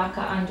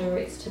darker under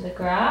roots to the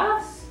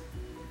grass,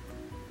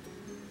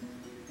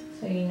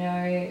 so you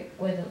know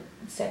where the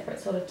separate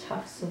sort of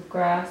tufts of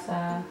grass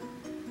are,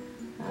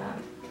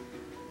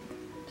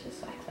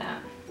 just like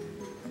that.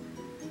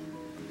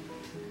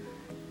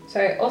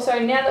 So also,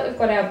 now that we've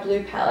got our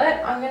blue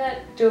palette, I'm going to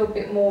do a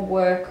bit more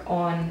work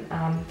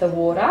on the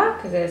water,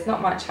 because there's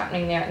not much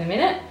happening there at the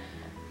minute.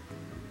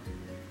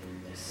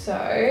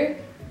 So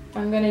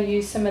I'm going to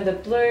use some of the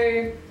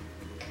blue,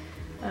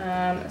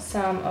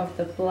 some of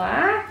the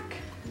black,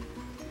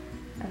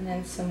 and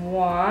then some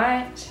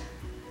white,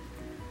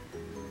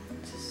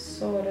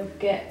 sort of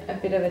get a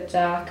bit of a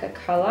darker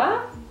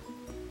colour.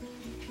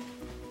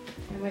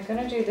 And we're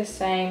going to do the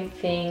same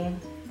thing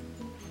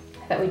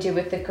that we did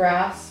with the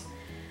grass,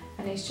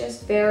 and it's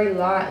just very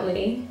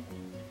lightly,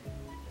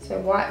 so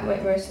white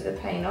wet most of the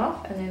paint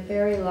off, and then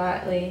very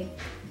lightly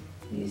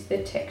use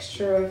the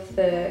texture of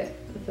the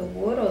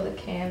wood or the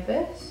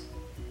canvas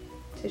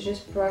to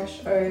just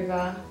brush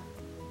over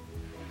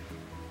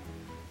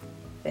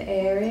the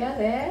area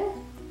there.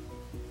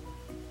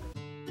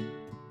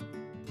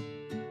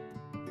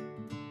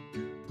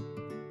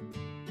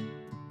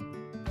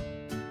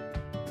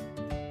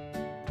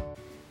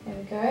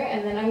 go,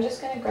 and then I'm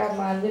just going to grab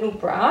my little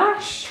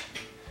brush,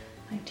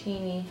 my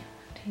teeny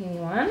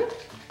one,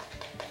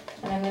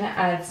 and I'm going to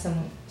add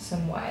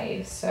some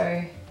waves. So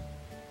I'm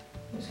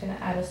just going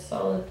to add a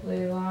solid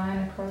blue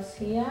line across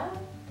here,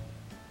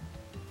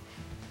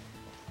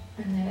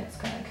 and then it's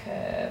going to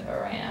curve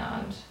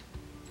around.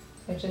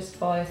 So it just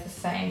follows the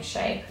same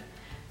shape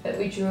that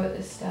we drew at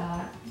the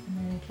start, and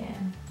then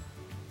again,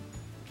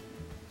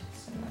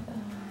 just another,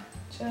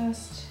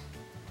 just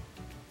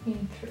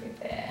in through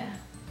there.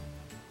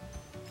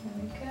 There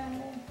we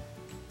go.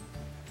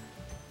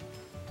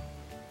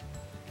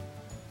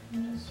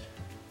 And just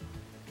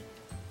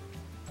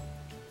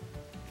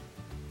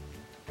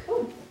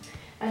cool.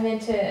 And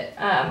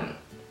then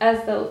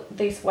as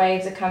these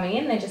waves are coming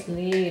in, they're just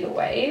little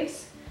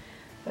waves,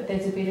 but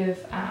there's a bit of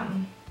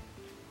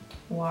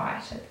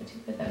white at the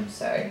tip of them.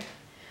 So I'm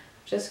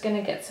just going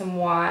to get some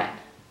white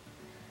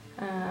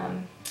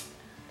and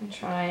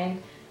try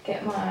and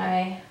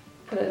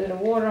put a little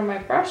water on my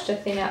brush to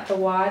thin out the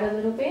white a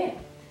little bit.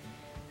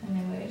 And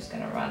then we're just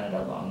going to run it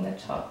along the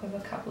top of a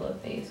couple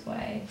of these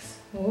waves.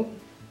 Oop.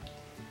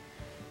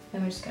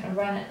 Then we're just going to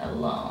run it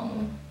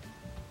along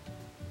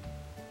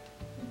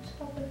the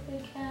top if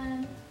we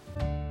can.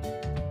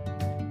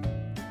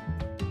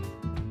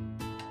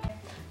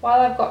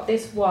 While I've got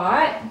this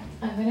white,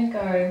 I'm going to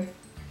go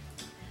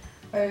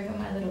over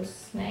my little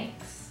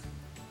snakes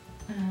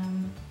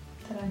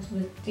that I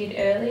did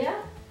earlier,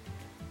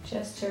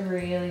 just to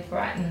really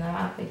brighten them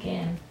up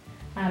again.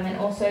 And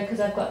also because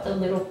I've got the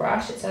little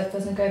brush, so it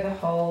doesn't go the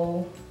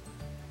whole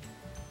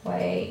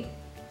way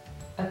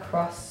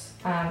across.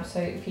 So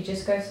if you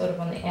just go sort of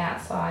on the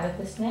outside of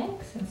the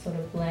snakes and sort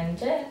of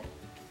blend it,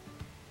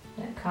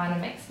 and it kind of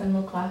makes them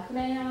look like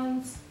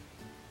mounds.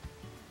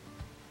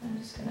 I'm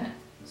just going to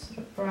sort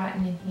of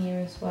brighten in here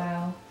as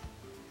well.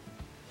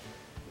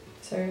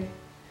 So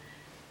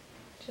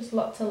just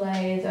lots of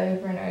layers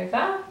over and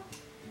over.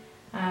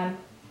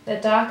 The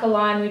darker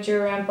line we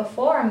drew around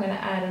before, I'm going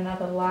to add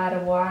another lighter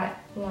white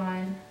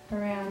line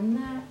around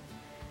that,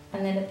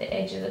 and then at the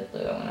edge of the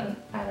blue I'm going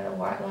to add a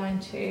white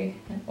line too,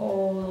 and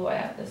all the way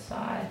up the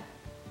side,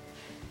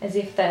 as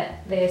if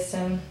there's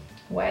some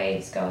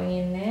waves going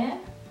in there,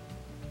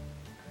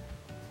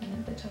 and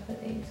at the top of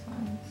these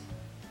ones.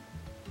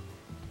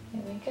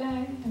 There we go,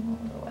 and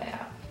all the way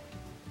up.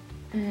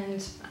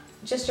 And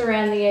just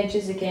around the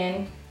edges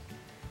again,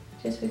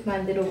 just with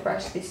my little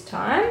brush this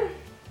time,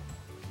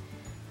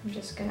 I'm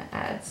just going to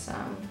add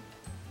some,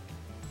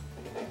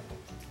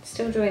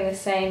 still doing the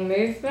same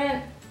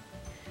movement,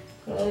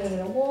 put a little bit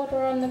of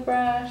water on the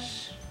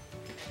brush,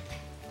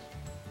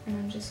 and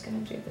I'm just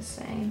going to do the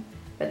same.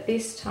 But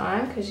this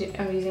time, because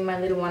I'm using my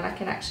little one, I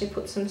can actually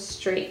put some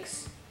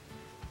streaks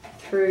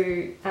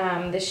through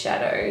the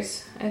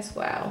shadows as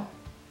well.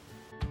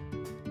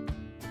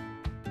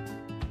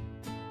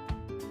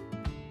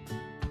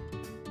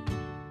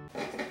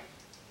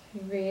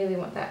 You really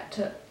want that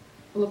to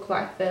look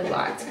like the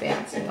light's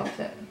bouncing off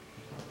it.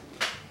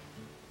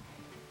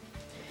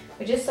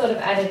 We just sort of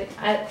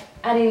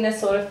adding the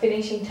sort of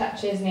finishing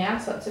touches now,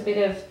 so it's a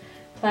bit of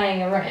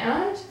playing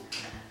around.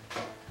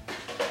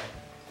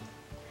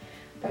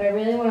 But I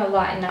really want to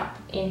lighten up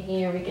in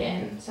here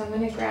again, so I'm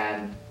going to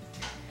grab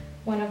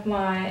one of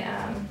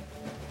my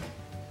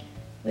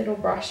little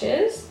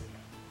brushes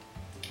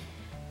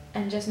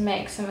and just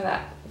make some of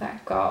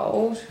that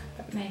gold,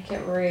 but make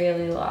it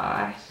really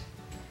light.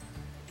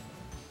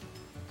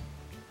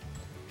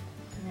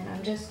 And then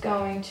I'm just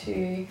going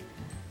to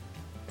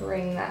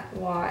bring that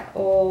white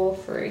all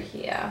through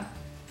here,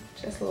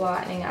 just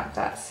lightening up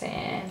that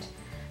sand.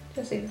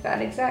 Just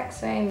that exact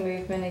same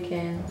movement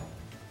again.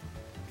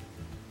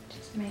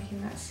 Just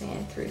making that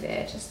sand through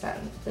there, just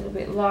that little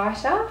bit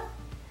lighter.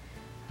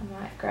 I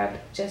might grab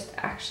just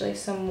actually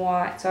some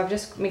white. So I've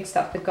just mixed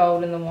up the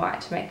gold and the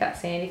white to make that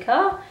sandy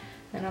colour.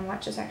 And I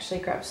might just actually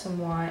grab some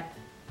white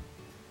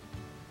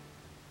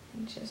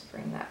and just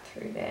bring that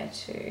through there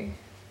too.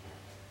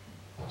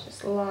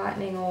 Just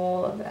lightening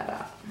all of that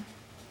up.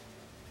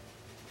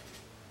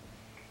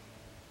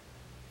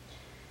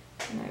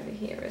 And over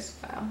here as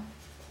well.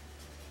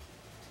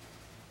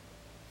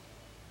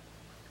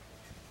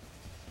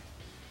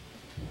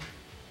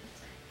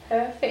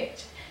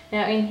 Perfect.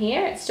 Now in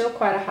here it's still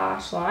quite a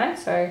harsh line,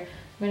 so I'm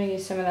going to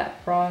use some of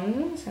that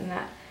bronze and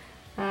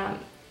that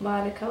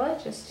lighter colour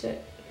just to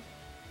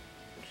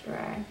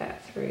drag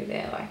that through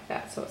there like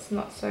that, so it's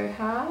not so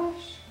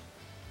harsh.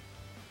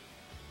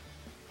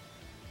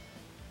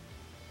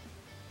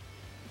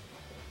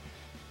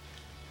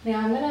 Now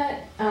I'm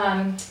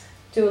going to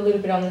do a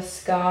little bit on the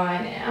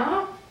sky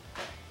now.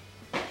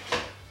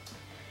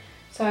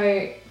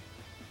 So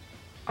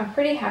I'm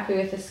pretty happy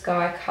with the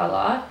sky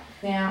colour.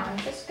 Now I'm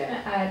just going to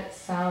add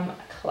some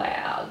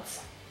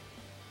clouds,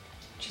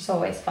 which is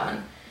always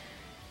fun.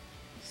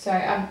 So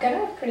I'm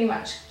going to pretty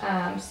much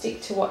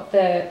stick to what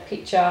the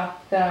picture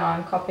that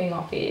I'm copying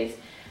off is.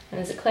 And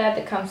there's a cloud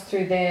that comes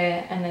through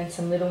there and then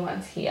some little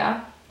ones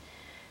here.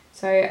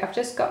 So I've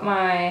just got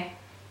my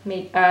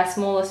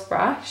smallest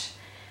brush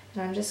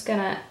and I'm just going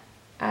to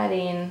add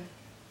in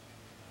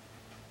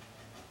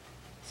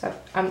So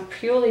I'm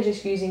purely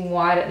just using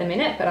white at the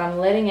minute, but I'm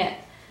letting it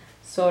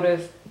sort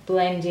of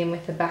blend in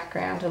with the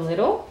background a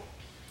little.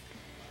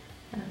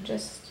 And I'm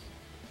just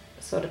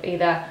sort of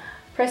either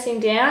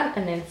pressing down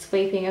and then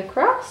sweeping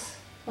across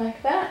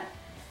like that.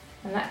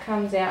 And that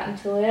comes out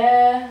until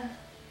there.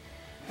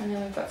 And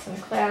then we've got some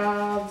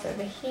clouds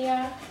over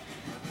here.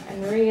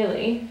 And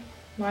really,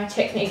 my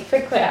technique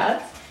for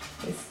clouds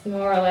is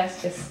more or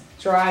less just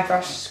dry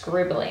brush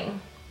scribbling.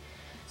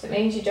 So it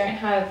means you don't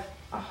have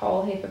a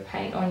whole heap of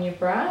paint on your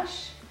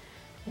brush.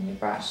 And your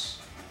brush,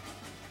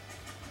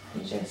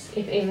 you just,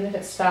 even if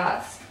it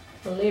starts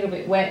a little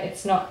bit wet,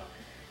 it's not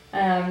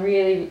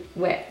really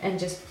wet,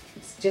 and it's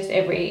just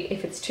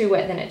if it's too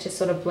wet, then it just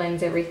sort of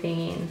blends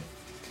everything in.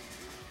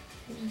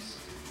 Just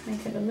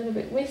make it a little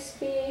bit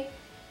wispy.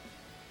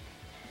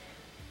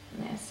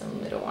 And there's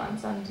some little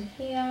ones under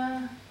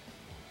here.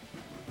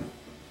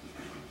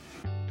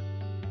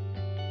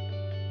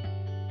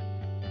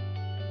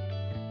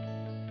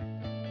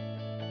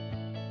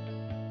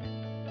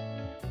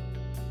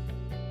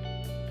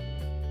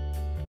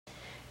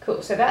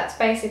 Cool, so that's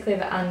basically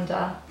the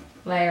under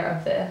layer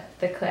of the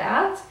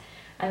clouds.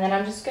 And then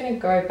I'm just going to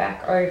go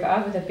back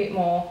over with a bit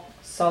more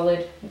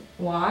solid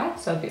white,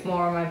 so a bit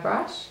more on my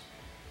brush,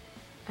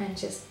 and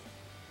just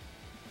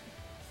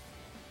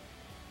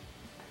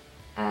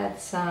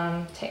add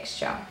some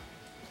texture.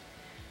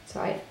 So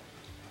I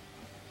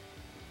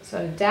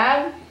sort of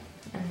dab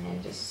and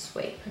then just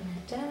sweep and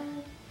then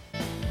dab.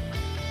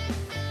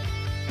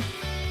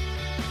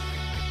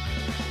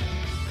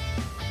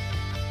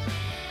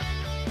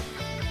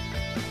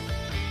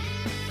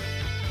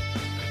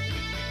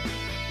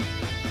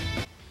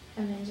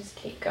 And then just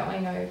keep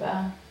going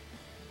over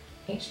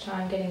each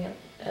time, getting it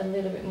a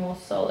little bit more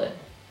solid.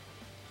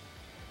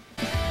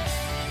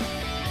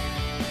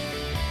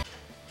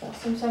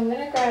 Awesome, so I'm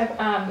going to grab,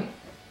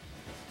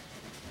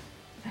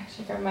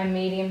 grab my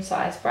medium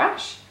sized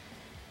brush,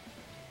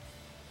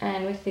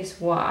 and with this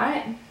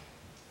white,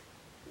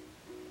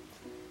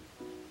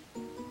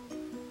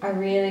 I'm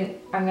going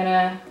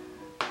to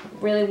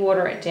really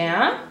water it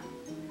down,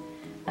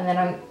 and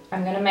then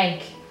I'm going to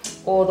make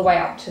all the way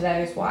up to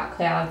those white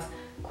clouds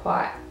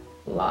quite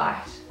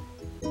light.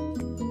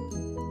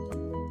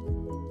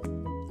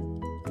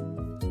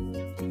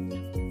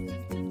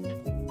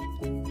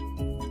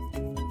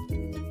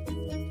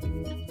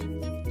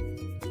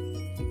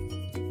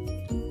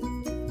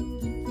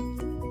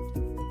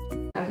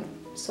 I'm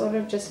sort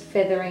of just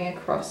feathering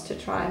across to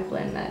try and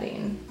blend that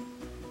in.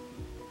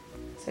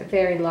 So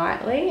very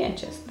lightly, and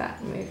just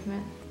that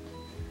movement,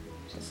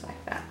 just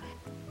like that.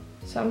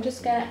 So I'm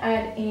just going to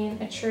add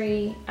in a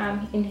tree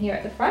in here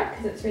at the front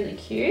because it's really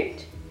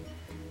cute.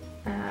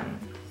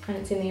 And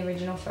it's in the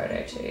original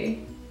photo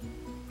too.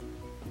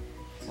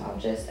 So I'll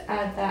just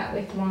add that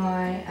with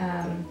my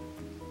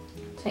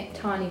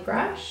tiny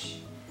brush,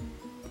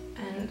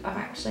 and I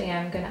actually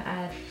am going to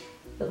add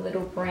the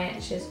little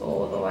branches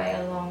all the way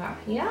along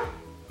up here.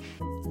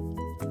 And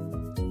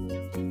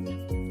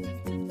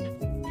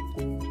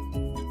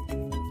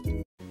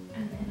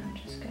then I'm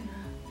just going to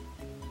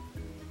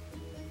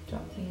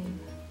drop in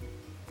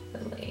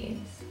the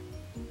leaves.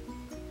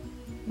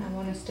 And I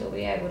want to still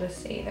be able to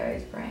see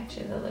those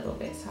branches a little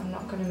bit, so I'm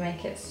not going to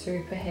make it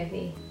super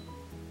heavy.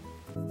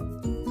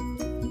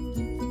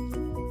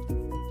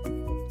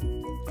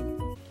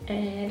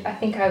 And I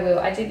think I will.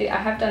 I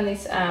have done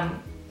this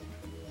a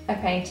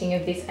painting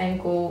of this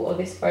angle or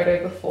this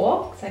photo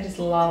before, because I just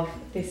love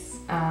this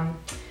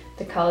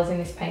the colours in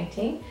this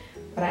painting.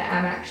 But I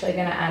am actually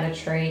going to add a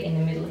tree in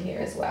the middle here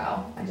as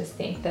well. I just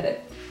think that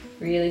it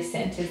really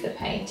centres the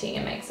painting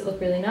and makes it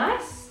look really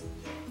nice.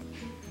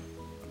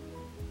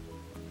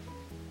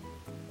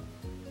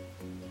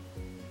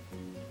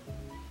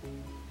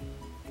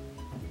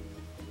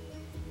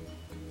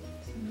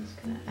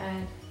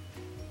 Add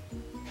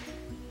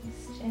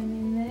this gem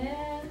in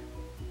there.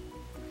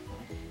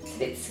 It's a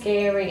bit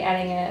scary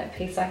adding a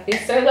piece like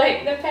this so late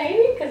in the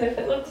painting, because if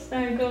it looks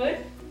no good,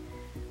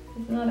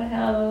 there's not a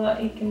hell of a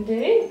lot you can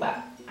do,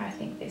 but I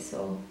think this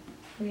will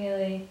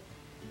really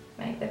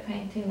make the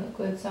painting look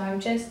good. So I'm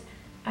just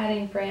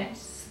adding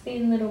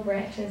thin little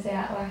branches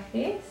out like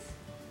this.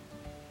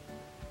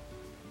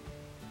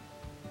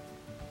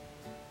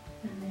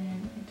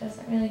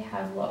 Doesn't really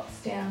have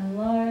lots down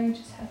low,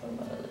 just has a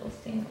lot of little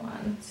thin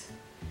ones.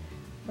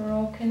 They're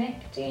all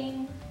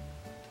connecting.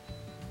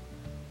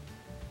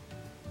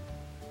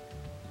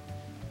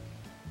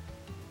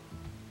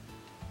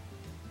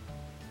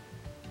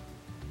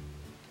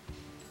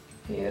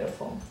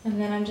 Beautiful. And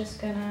then I'm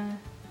just gonna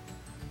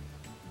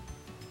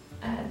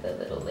add the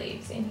little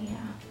leaves in here.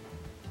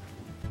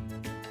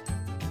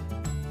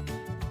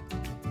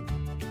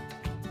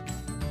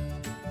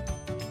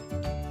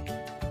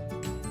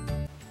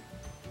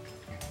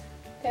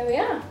 There we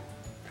are. I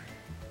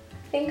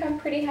think I'm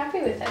pretty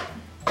happy with it.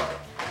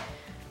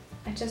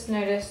 I just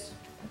noticed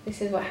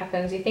this is what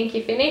happens. You think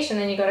you're finished and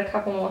then you've got a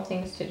couple more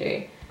things to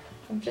do.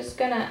 I'm just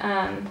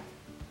gonna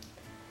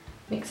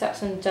mix up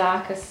some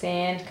darker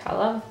sand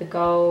colour with the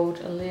gold,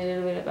 a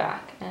little bit of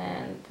black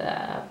and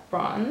the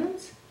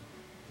bronze.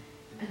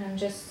 And I'm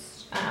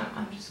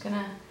just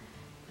gonna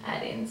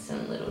add in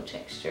some little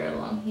texture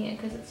along here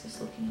because it's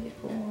just looking a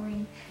bit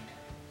boring.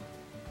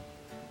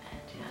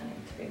 And down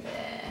in through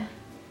there.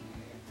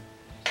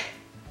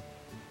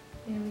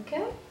 There we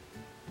go.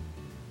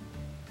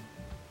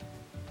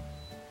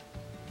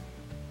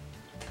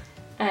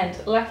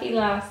 And lucky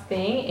last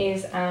thing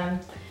is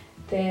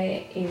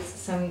there is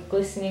some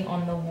glistening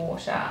on the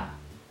water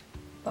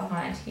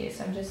behind here.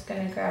 So I'm just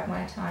going to grab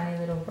my tiny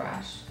little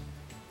brush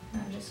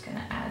and I'm just going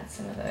to add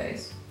some of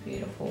those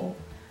beautiful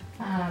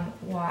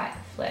white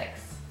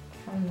flecks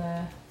from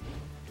that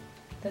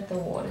the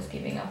water's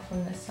giving off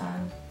from the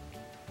sun.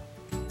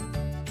 And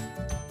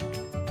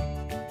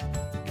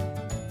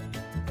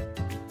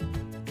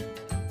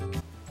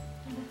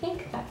I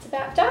think that's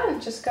about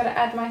done. Just got to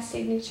add my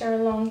signature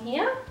along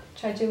here,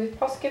 which I do with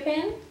Posca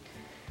pen,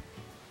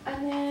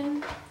 and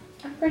then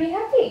I'm pretty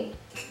happy.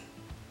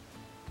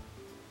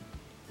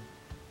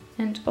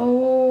 And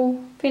all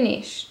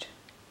finished.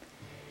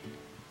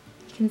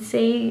 You can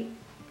see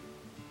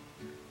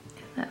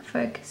that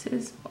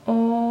focuses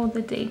all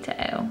the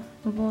detail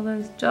of all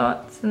those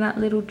dots and that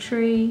little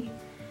tree,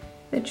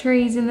 the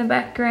trees in the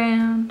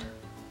background.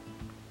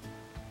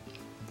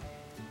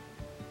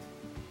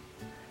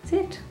 That's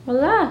it,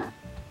 voila!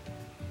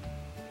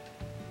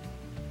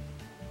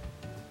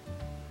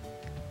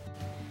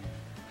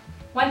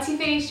 Once you've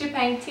finished your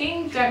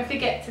painting, don't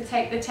forget to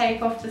take the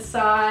tape off the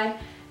side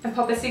and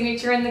pop a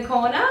signature in the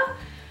corner.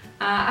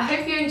 I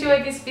hope you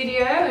enjoyed this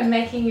video and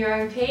making your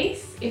own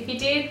piece. If you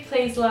did,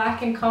 please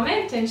like and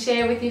comment and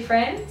share with your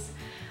friends.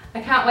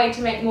 I can't wait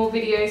to make more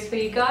videos for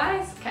you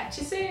guys. Catch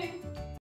you soon.